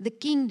about the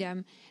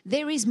kingdom.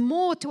 There is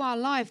more to our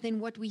life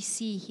than what we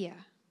see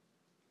here,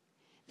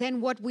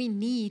 than what we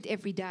need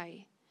every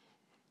day.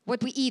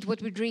 What we eat,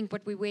 what we drink,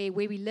 what we wear,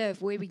 where we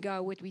live, where we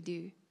go, what we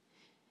do.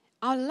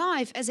 Our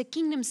life as a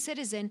kingdom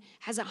citizen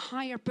has a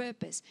higher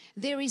purpose.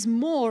 There is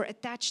more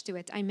attached to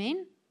it.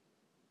 Amen?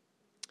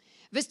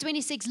 Verse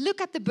 26, look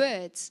at the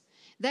birds.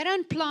 They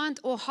don't plant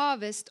or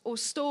harvest or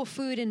store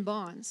food in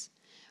barns,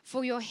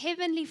 for your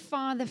heavenly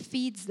Father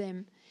feeds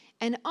them.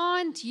 And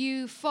aren't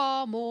you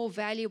far more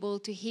valuable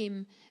to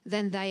Him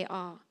than they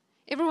are?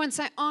 Everyone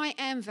say, I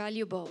am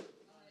valuable.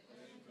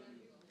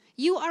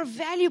 You are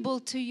valuable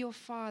to your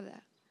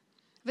Father.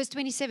 Verse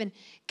 27,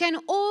 can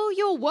all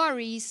your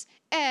worries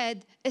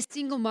add a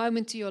single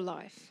moment to your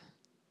life?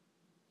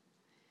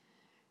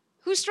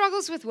 Who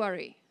struggles with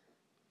worry?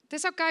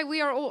 Dis okay,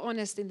 we are all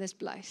honest in this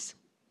place.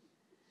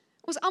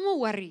 Ons almal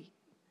worry.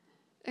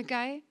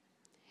 Okay?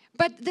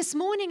 But this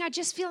morning, I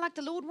just feel like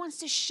the Lord wants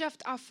to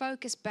shift our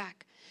focus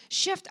back,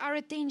 shift our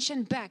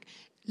attention back,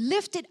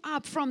 lift it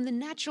up from the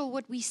natural,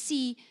 what we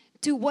see,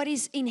 to what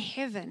is in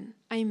heaven.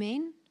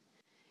 Amen?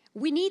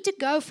 We need to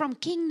go from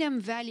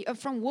kingdom value,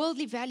 from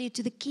worldly value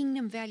to the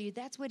kingdom value.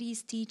 That's what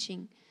He's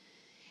teaching.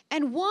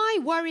 And why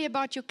worry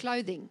about your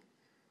clothing?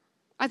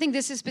 I think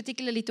this is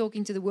particularly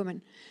talking to the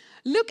woman.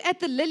 Look at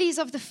the lilies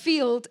of the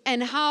field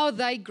and how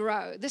they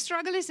grow. The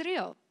struggle is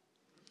real.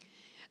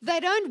 They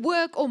don't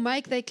work or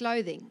make their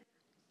clothing.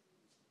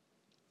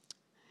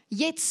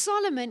 Yet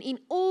Solomon, in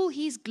all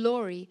his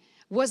glory,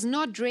 was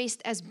not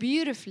dressed as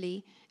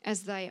beautifully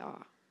as they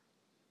are.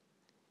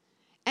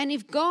 And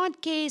if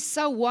God cares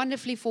so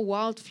wonderfully for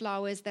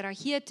wildflowers that are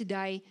here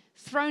today,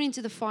 thrown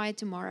into the fire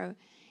tomorrow,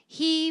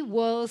 He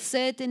will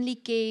certainly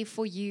care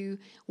for you.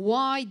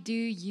 Why do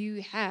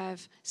you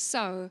have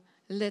so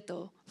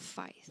little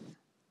faith?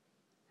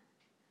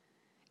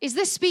 Is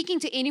this speaking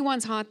to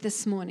anyone's heart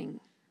this morning?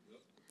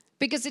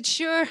 Because it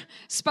sure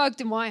spoke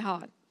to my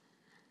heart.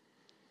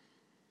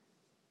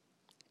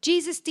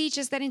 Jesus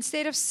teaches that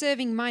instead of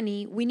serving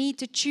money, we need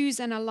to choose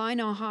and align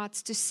our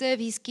hearts to serve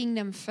His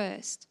kingdom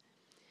first.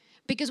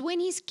 Because when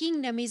His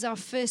kingdom is our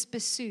first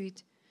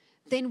pursuit,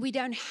 then we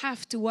don't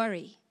have to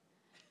worry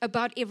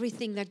about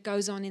everything that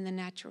goes on in the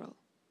natural.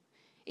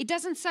 It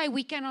doesn't say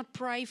we cannot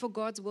pray for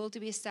God's will to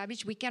be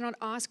established. We cannot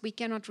ask, we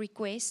cannot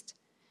request.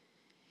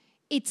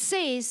 It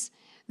says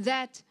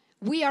that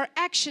we are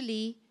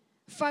actually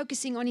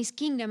focusing on His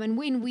kingdom, and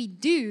when we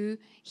do,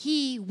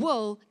 He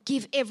will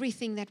give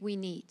everything that we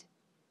need.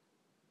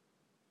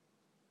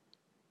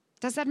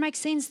 Does that make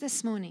sense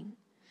this morning?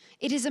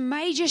 It is a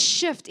major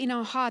shift in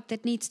our heart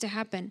that needs to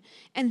happen,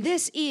 and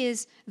this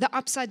is the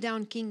upside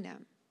down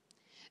kingdom.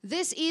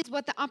 This is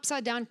what the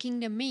upside down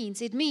kingdom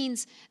means. It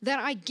means that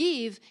I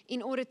give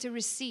in order to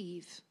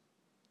receive.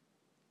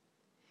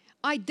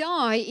 I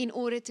die in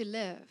order to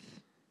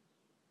live.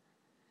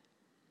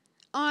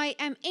 I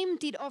am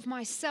emptied of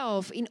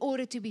myself in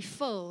order to be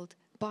filled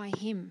by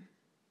Him.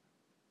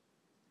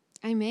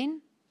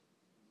 Amen?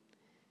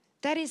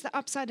 That is the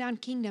upside down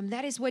kingdom.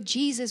 That is what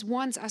Jesus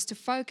wants us to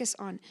focus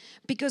on.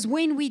 Because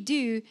when we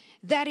do,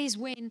 that is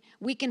when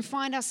we can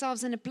find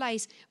ourselves in a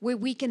place where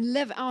we can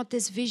live out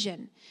this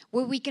vision,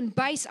 where we can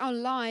base our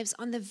lives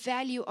on the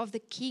value of the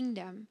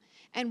kingdom,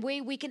 and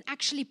where we can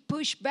actually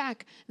push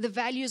back the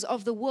values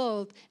of the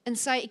world and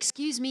say,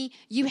 excuse me,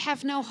 you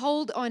have no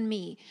hold on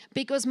me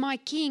because my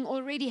King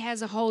already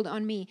has a hold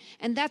on me.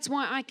 And that's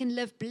why I can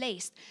live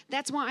blessed.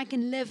 That's why I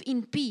can live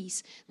in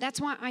peace. That's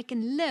why I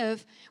can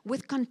live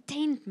with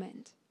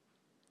contentment.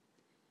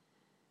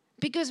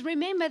 Because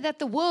remember that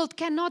the world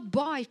cannot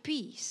buy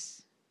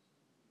peace.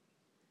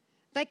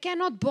 They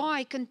cannot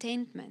buy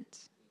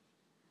contentment.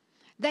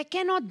 They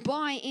cannot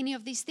buy any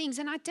of these things.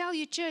 And I tell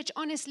you, church,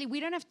 honestly, we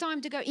don't have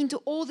time to go into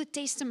all the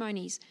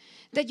testimonies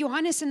that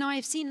Johannes and I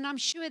have seen. And I'm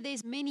sure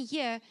there's many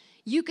here.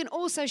 You can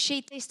also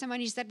share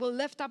testimonies that will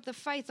lift up the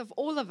faith of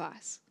all of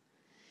us,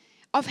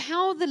 of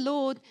how the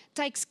Lord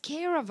takes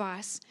care of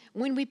us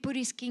when we put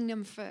His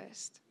kingdom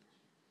first.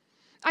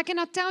 I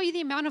cannot tell you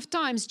the amount of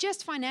times,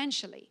 just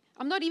financially.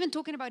 I'm not even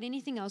talking about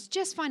anything else,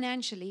 just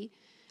financially.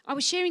 I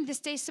was sharing this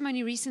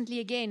testimony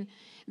recently again,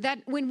 that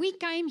when we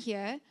came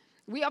here,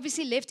 we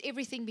obviously left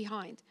everything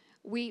behind.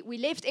 We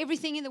left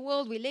everything in the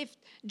world. We left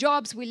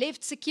jobs. We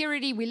left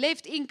security. We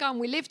left income.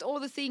 We left all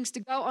the things to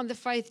go on the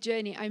faith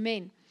journey.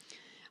 Amen.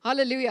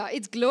 Hallelujah.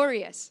 It's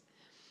glorious.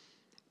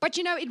 But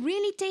you know, it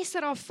really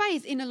tested our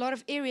faith in a lot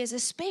of areas,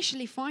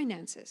 especially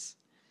finances.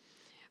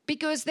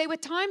 Because there were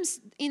times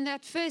in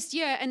that first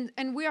year,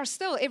 and we are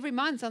still every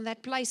month on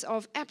that place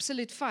of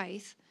absolute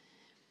faith,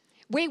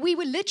 where we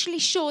were literally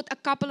short a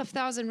couple of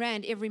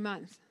 $1,000 every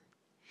month.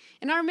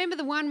 And I remember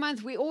the one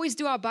month, we always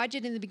do our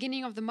budget in the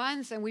beginning of the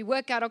month, and we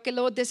work out, okay,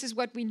 Lord, this is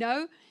what we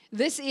know.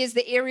 This is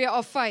the area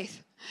of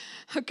faith.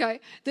 Okay,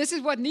 this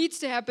is what needs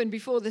to happen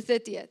before the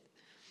 30th.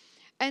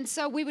 And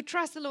so we would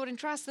trust the Lord and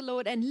trust the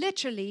Lord. And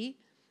literally,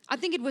 I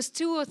think it was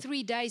 2 or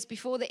 3 days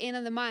before the end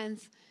of the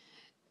month,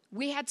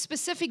 we had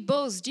specific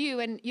bills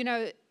due. And,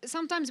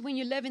 sometimes when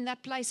you live in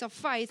that place of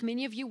faith,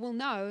 many of you will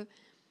know,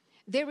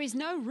 there is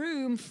no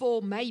room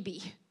for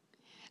maybe.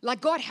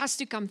 Like God has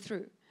to come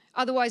through.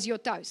 Otherwise, you're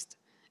toast.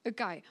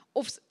 Okay.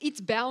 Or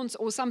it's bounce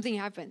or something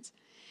happens.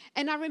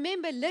 And I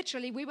remember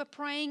literally we were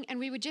praying and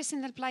we were just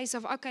in that place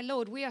of, okay,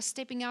 Lord, we are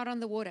stepping out on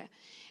the water.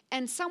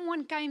 And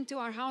someone came to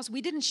our house.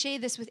 We didn't share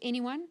this with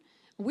anyone.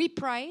 We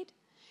prayed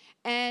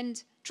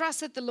and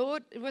trusted the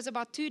Lord. It was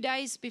about 2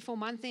 days before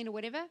month end or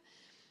whatever.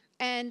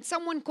 And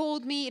someone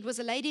called me. It was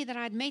a lady that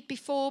I had met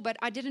before, but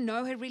I didn't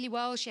know her really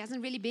well. She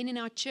hasn't really been in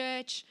our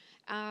church.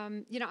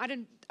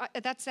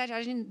 At that stage,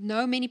 I didn't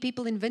know many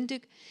people in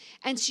Windhoek.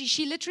 And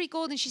she literally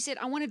called and she said,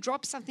 I want to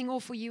drop something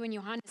off for you and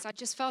Johannes. I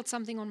just felt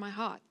something on my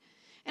heart.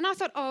 And I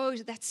thought, oh,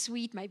 that's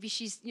sweet. Maybe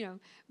she's,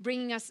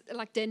 bringing us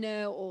like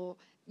dinner or,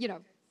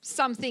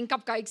 something,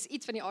 cupcakes,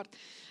 iets van die aard.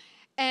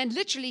 And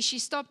literally she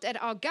stopped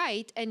at our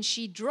gate and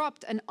she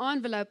dropped an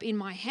envelope in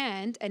my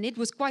hand and it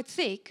was quite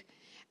thick.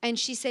 And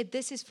she said,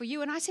 this is for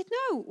you. And I said,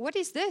 no, what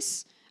is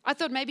this? I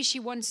thought maybe she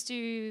wants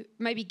to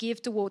maybe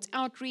give towards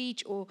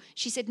outreach, or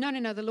she said,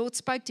 no, the Lord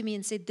spoke to me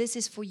and said, this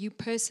is for you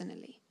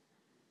personally.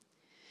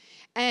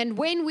 And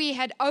when we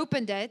had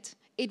opened it,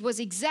 it was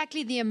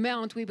exactly the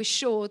amount we were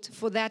short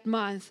for that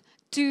month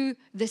to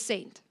the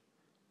cent.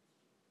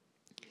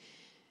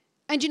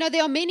 And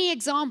there are many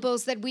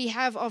examples that we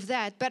have of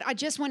that, but I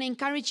just want to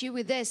encourage you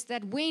with this,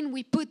 that when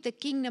we put the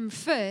kingdom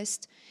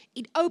first,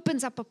 it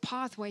opens up a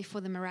pathway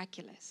for the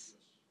miraculous.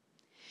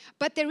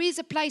 But there is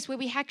a place where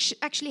we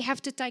actually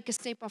have to take a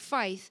step of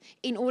faith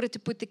in order to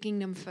put the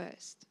kingdom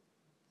first.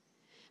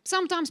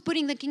 Sometimes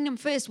putting the kingdom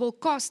first will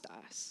cost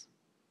us.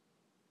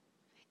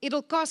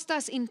 It'll cost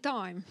us in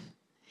time.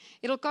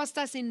 It'll cost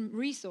us in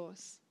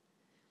resource.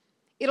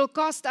 It'll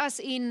cost us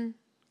in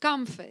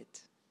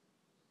comfort,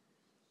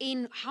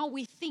 in how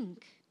we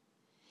think.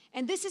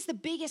 And this is the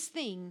biggest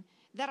thing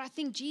that I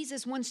think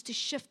Jesus wants to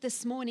shift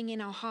this morning in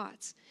our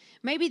hearts.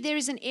 Maybe there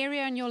is an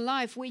area in your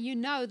life where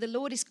the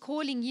Lord is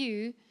calling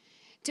you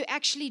to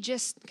actually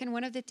can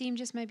one of the team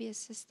just maybe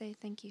assist there?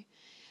 Thank you.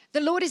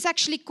 The Lord is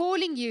actually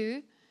calling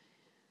you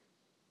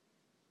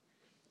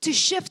to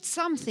shift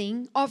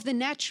something of the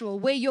natural,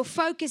 where your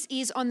focus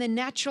is on the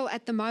natural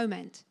at the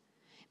moment.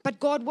 But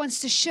God wants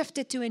to shift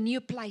it to a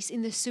new place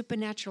in the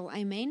supernatural.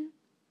 Amen?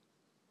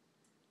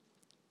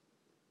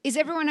 Is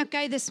everyone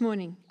okay this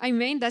morning?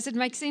 Amen? Does it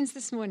make sense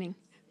this morning?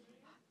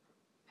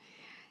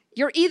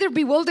 You're either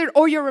bewildered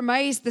or you're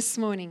amazed this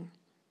morning.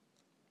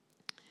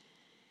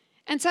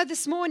 And so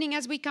this morning,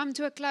 as we come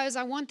to a close,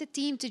 I want the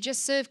team to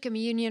just serve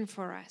communion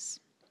for us.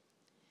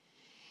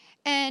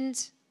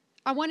 And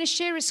I want to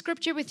share a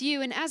scripture with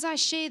you. And as I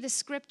share the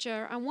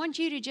scripture, I want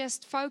you to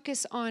just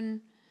focus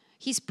on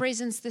His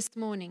presence this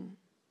morning.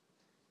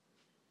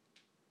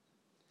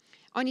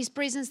 On His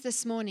presence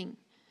this morning.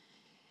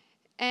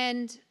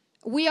 And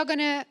we are going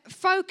to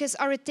focus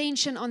our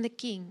attention on the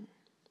King.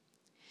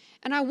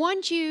 And I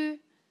want you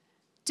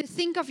to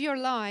think of your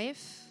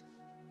life.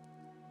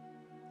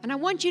 And I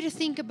want you to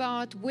think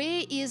about,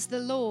 where is the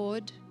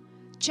Lord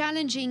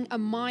challenging a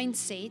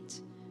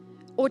mindset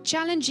or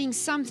challenging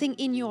something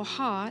in your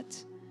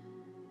heart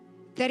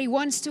that He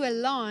wants to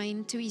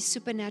align to His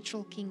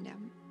supernatural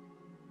kingdom.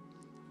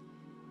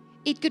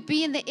 It could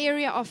be in the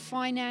area of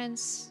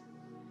finance.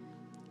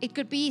 It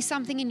could be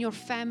something in your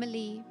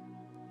family.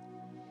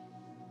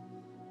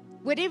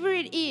 Whatever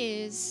it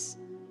is,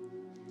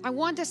 I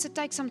want us to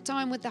take some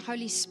time with the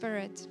Holy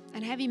Spirit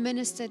and have Him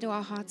minister to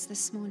our hearts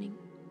this morning.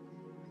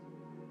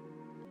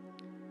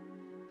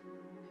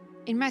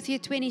 In Matthew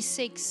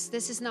 26,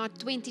 this is now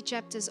 20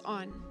 chapters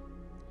on.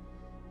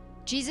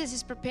 Jesus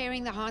is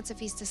preparing the hearts of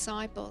His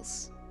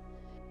disciples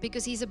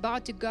because He's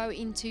about to go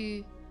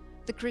into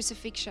the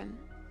crucifixion.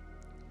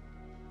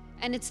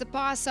 And it's the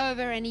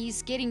Passover, and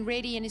He's getting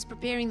ready and He's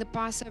preparing the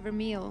Passover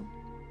meal.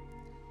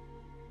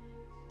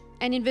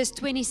 And in verse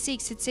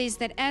 26, it says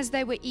that as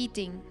they were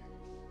eating,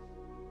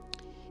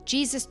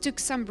 Jesus took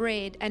some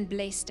bread and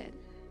blessed it.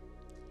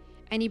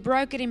 And He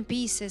broke it in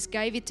pieces,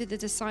 gave it to the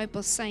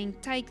disciples, saying,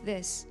 "Take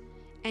this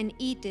and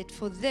eat it,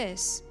 for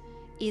this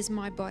is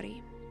my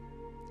body."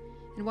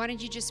 And why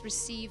don't you just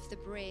receive the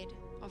bread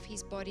of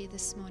His body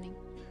this morning?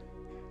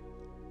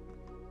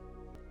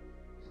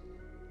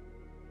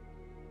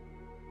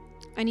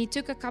 And He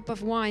took a cup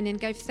of wine and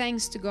gave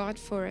thanks to God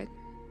for it.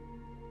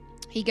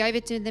 He gave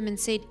it to them and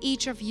said,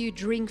 "Each of you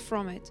drink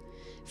from it,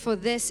 for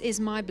this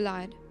is my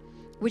blood,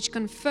 which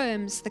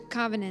confirms the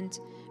covenant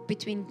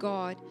between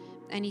God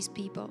and His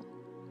people.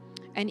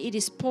 And it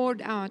is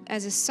poured out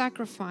as a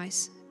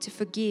sacrifice to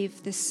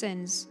forgive the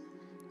sins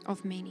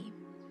of many."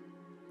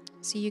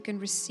 So you can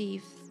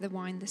receive the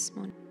wine this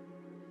morning.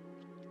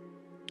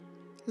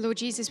 Lord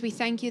Jesus, we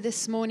thank You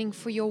this morning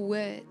for Your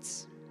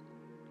words.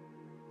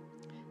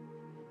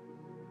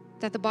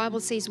 that the Bible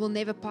says will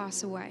never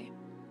pass away.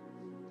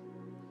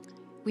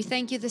 We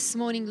thank you this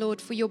morning, Lord,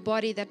 for your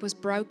body that was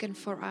broken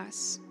for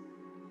us,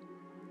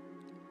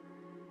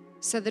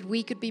 so that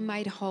we could be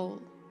made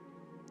whole,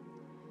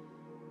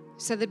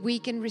 so that we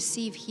can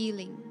receive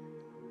healing,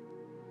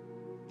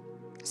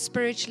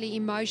 spiritually,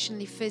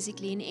 emotionally,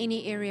 physically, in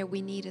any area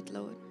we need it,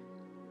 Lord.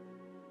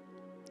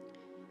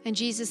 And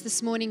Jesus,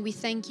 this morning we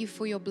thank you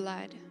for your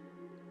blood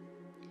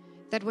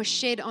that was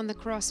shed on the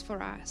cross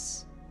for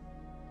us,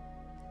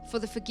 for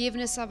the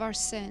forgiveness of our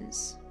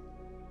sins,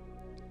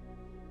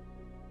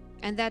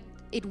 and that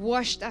it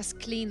washed us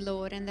clean,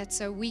 Lord, and that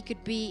so we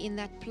could be in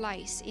that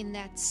place, in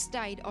that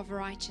state of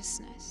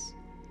righteousness,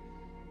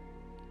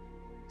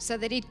 so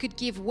that it could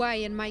give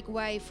way and make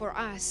way for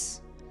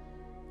us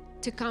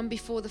to come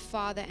before the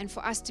Father and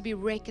for us to be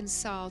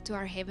reconciled to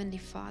our Heavenly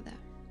Father.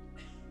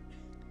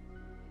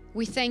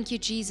 We thank you,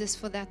 Jesus,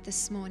 for that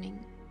this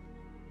morning.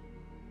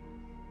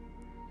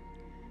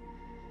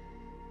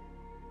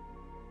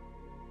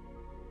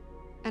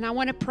 And I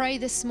want to pray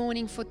this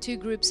morning for two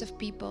groups of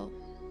people.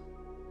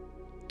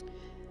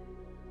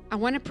 I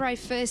want to pray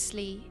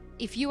firstly,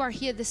 if you are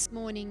here this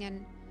morning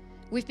and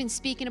we've been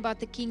speaking about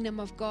the kingdom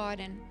of God,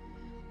 and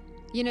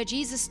you know,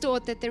 Jesus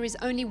taught that there is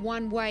only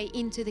one way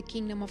into the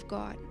kingdom of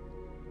God,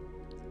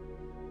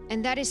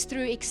 and that is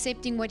through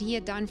accepting what He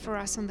had done for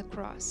us on the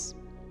cross.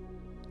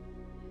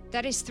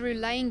 That is through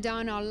laying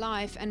down our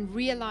life and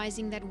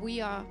realizing that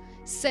we are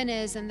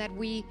sinners and that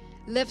we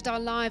lived our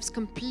lives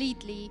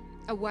completely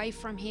away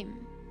from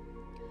Him.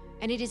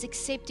 And it is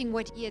accepting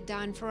what He had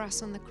done for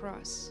us on the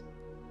cross.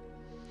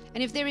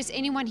 And if there is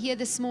anyone here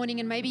this morning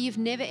and maybe you've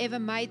never ever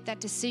made that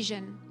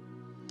decision,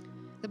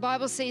 the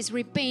Bible says,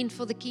 repent,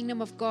 for the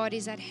kingdom of God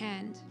is at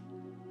hand.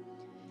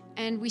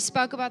 And we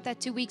spoke about that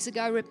 2 weeks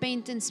ago.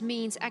 Repentance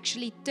means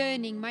actually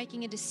turning,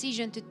 making a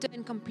decision to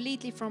turn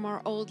completely from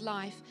our old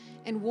life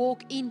and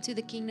walk into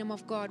the kingdom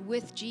of God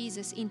with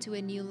Jesus into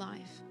a new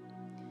life.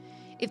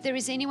 If there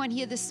is anyone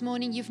here this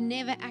morning, you've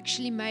never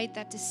actually made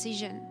that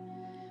decision,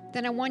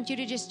 then I want you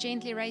to just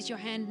gently raise your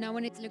hand. No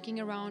one is looking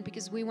around,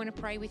 because we want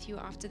to pray with you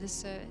after the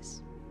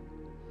service.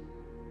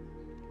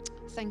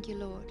 Thank you,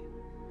 Lord.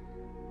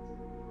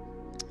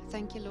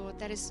 Thank you, Lord.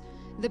 That is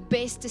the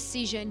best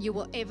decision you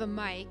will ever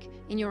make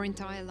in your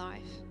entire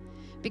life,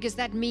 because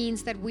that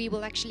means that we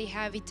will actually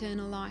have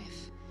eternal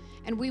life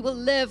and we will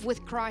live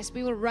with Christ.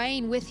 We will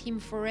reign with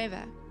Him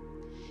forever.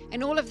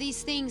 And all of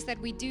these things that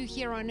we do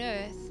here on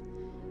earth,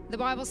 the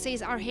Bible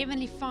says our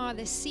Heavenly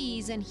Father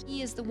sees, and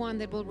He is the one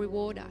that will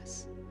reward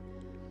us.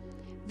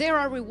 There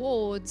are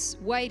rewards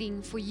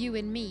waiting for you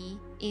and me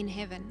in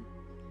heaven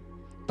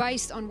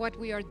based on what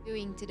we are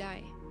doing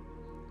today,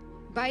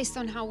 based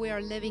on how we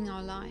are living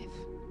our life.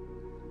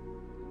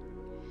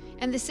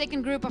 And the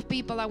second group of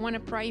people I want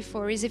to pray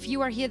for is if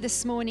you are here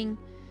this morning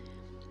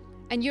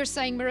and you're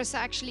saying, Marissa,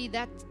 actually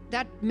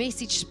that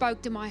message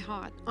spoke to my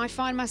heart. I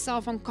find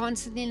myself, I'm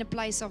constantly in a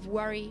place of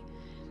worry.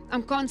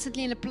 I'm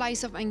constantly in a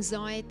place of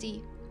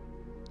anxiety.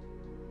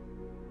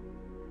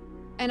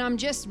 And I'm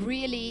just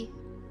really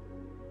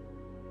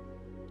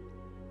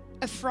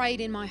afraid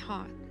in my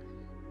heart.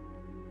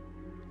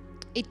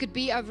 It could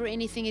be over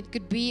anything. It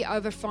could be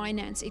over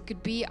finance. It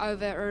could be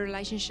over a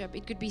relationship.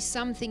 It could be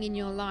something in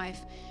your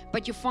life.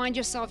 But you find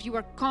yourself, you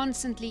are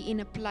constantly in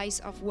a place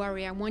of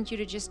worry. I want you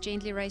to just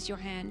gently raise your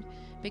hand,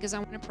 because I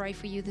want to pray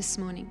for you this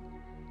morning.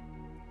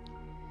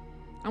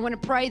 I want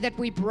to pray that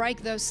we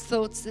break those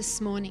thoughts this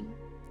morning.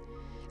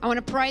 I want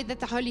to pray that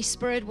the Holy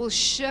Spirit will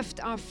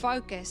shift our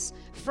focus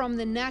from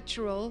the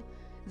natural,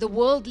 the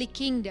worldly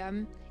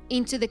kingdom,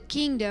 into the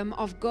kingdom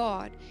of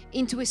God,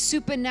 into a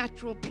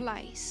supernatural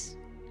place.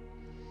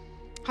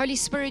 Holy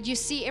Spirit, you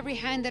see every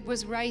hand that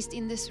was raised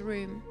in this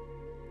room.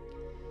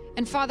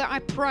 And Father, I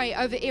pray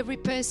over every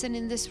person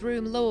in this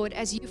room, Lord,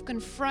 as you've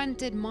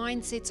confronted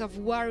mindsets of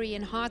worry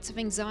and hearts of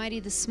anxiety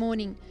this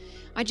morning.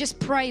 I just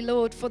pray,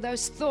 Lord, for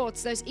those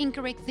thoughts, those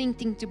incorrect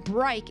thinking to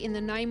break in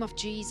the name of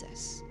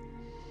Jesus.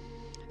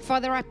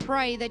 Father, I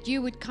pray that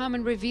you would come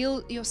and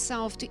reveal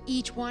yourself to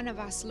each one of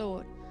us,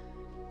 Lord.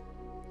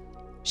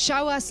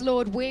 Show us,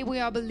 Lord, where we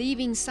are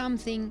believing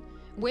something,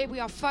 where we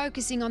are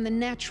focusing on the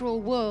natural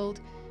world.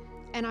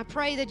 And I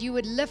pray that you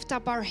would lift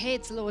up our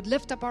heads, Lord,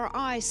 lift up our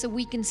eyes so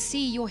we can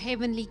see your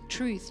heavenly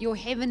truth, your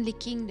heavenly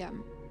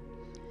kingdom.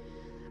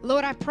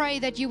 Lord, I pray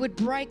that you would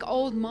break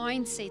old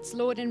mindsets,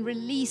 Lord, and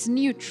release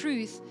new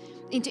truth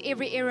into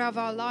every area of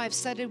our lives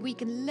so that we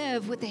can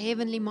live with the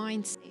heavenly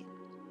mindset,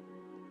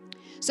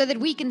 so that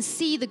we can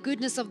see the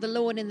goodness of the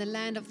Lord in the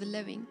land of the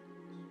living.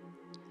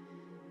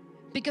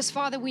 Because,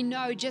 Father, we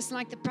know, just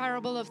like the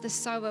parable of the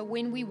sower,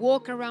 when we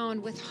walk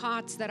around with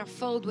hearts that are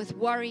filled with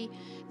worry,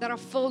 that are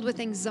filled with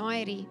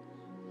anxiety,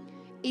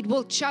 it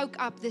will choke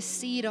up the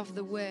seed of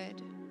the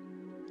word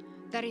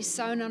that is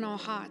sown on our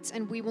hearts,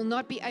 and we will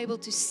not be able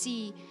to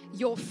see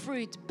your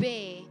fruit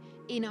bear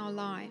in our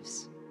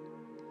lives.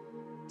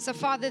 So,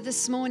 Father,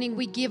 this morning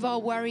we give our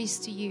worries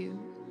to you.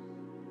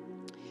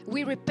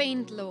 We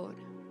repent, Lord.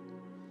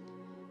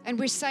 And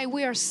we say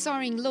we are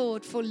sorry,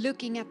 Lord, for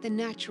looking at the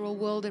natural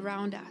world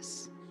around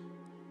us.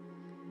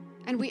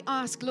 And we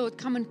ask, Lord,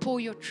 come and pour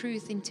your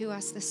truth into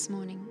us this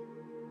morning.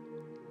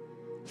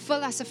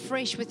 Fill us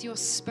afresh with your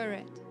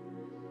Spirit.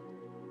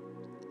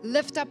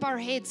 Lift up our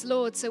heads,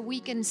 Lord, so we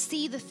can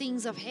see the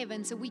things of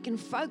heaven, so we can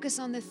focus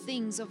on the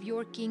things of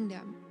your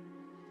kingdom.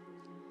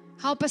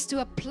 Help us to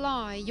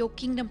apply your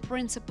kingdom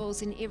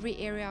principles in every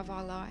area of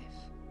our life.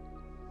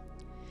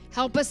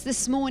 Help us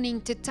this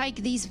morning to take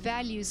these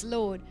values,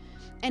 Lord,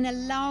 and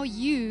allow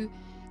you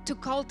to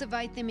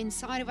cultivate them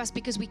inside of us,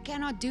 because we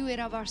cannot do it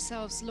of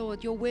ourselves,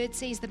 Lord. Your word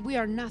says that we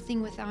are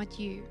nothing without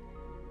you.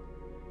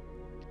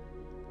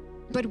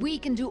 But we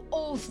can do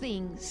all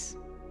things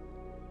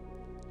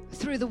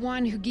through the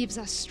one who gives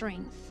us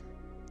strength,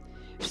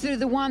 through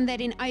the one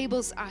that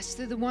enables us,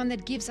 through the one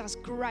that gives us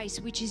grace,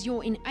 which is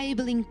your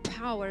enabling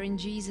power in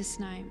Jesus'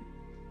 name.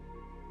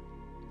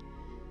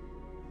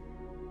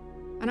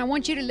 And I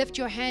want you to lift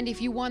your hand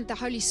if you want the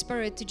Holy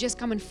Spirit to just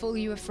come and fill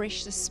you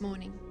afresh this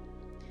morning.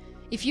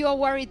 If you are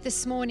worried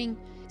this morning,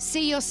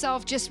 see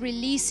yourself just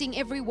releasing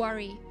every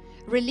worry,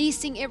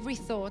 releasing every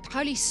thought.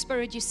 Holy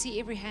Spirit, you see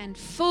every hand.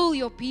 Fill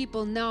your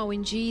people now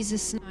in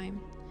Jesus'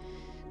 name.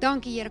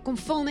 Dankie, Here. Kom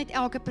vul net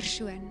elke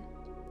persoon.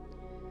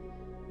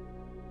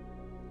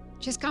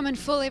 Just come and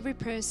fill every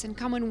person.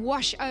 Come and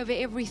wash over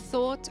every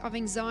thought of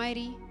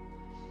anxiety.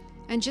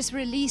 And just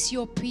release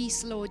your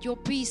peace, Lord. Your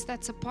peace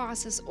that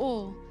surpasses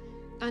all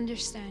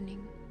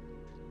understanding.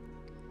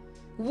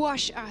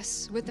 Wash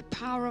us with the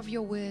power of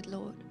your word,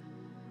 Lord.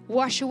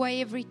 Wash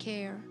away every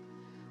care.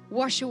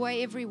 Wash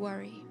away every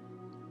worry.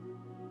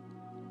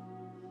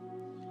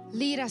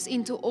 Lead us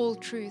into all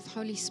truth,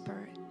 Holy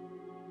Spirit.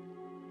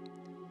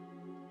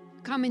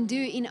 Come and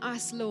do in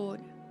us, Lord,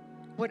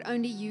 what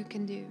only you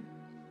can do.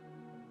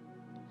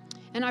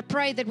 And I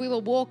pray that we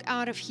will walk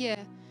out of here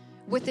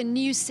with a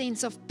new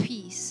sense of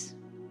peace,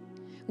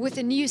 with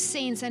a new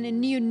sense and a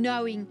new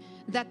knowing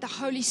that the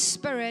Holy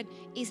Spirit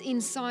is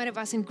inside of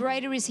us, and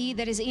greater is He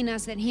that is in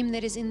us than him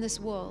that is in this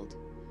world.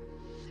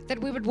 That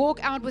we would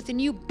walk out with a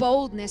new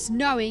boldness,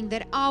 knowing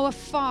that our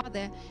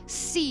Father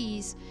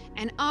sees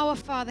and our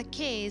Father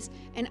cares,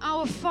 and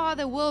our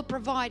Father will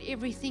provide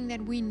everything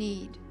that we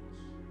need.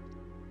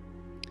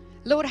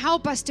 Lord,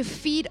 help us to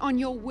feed on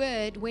your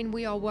word when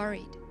we are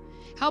worried.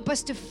 Help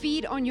us to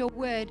feed on your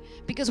word,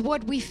 because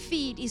what we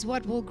feed is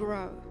what will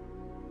grow.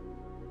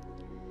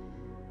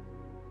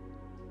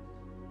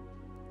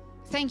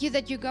 Thank you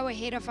that you go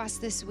ahead of us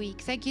this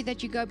week. Thank you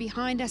that you go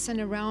behind us and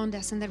around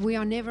us, and that we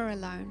are never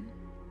alone.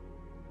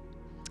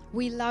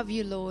 We love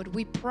you, Lord.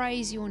 We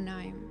praise your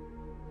name.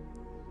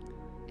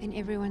 And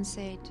everyone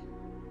said,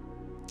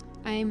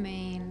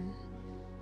 Amen.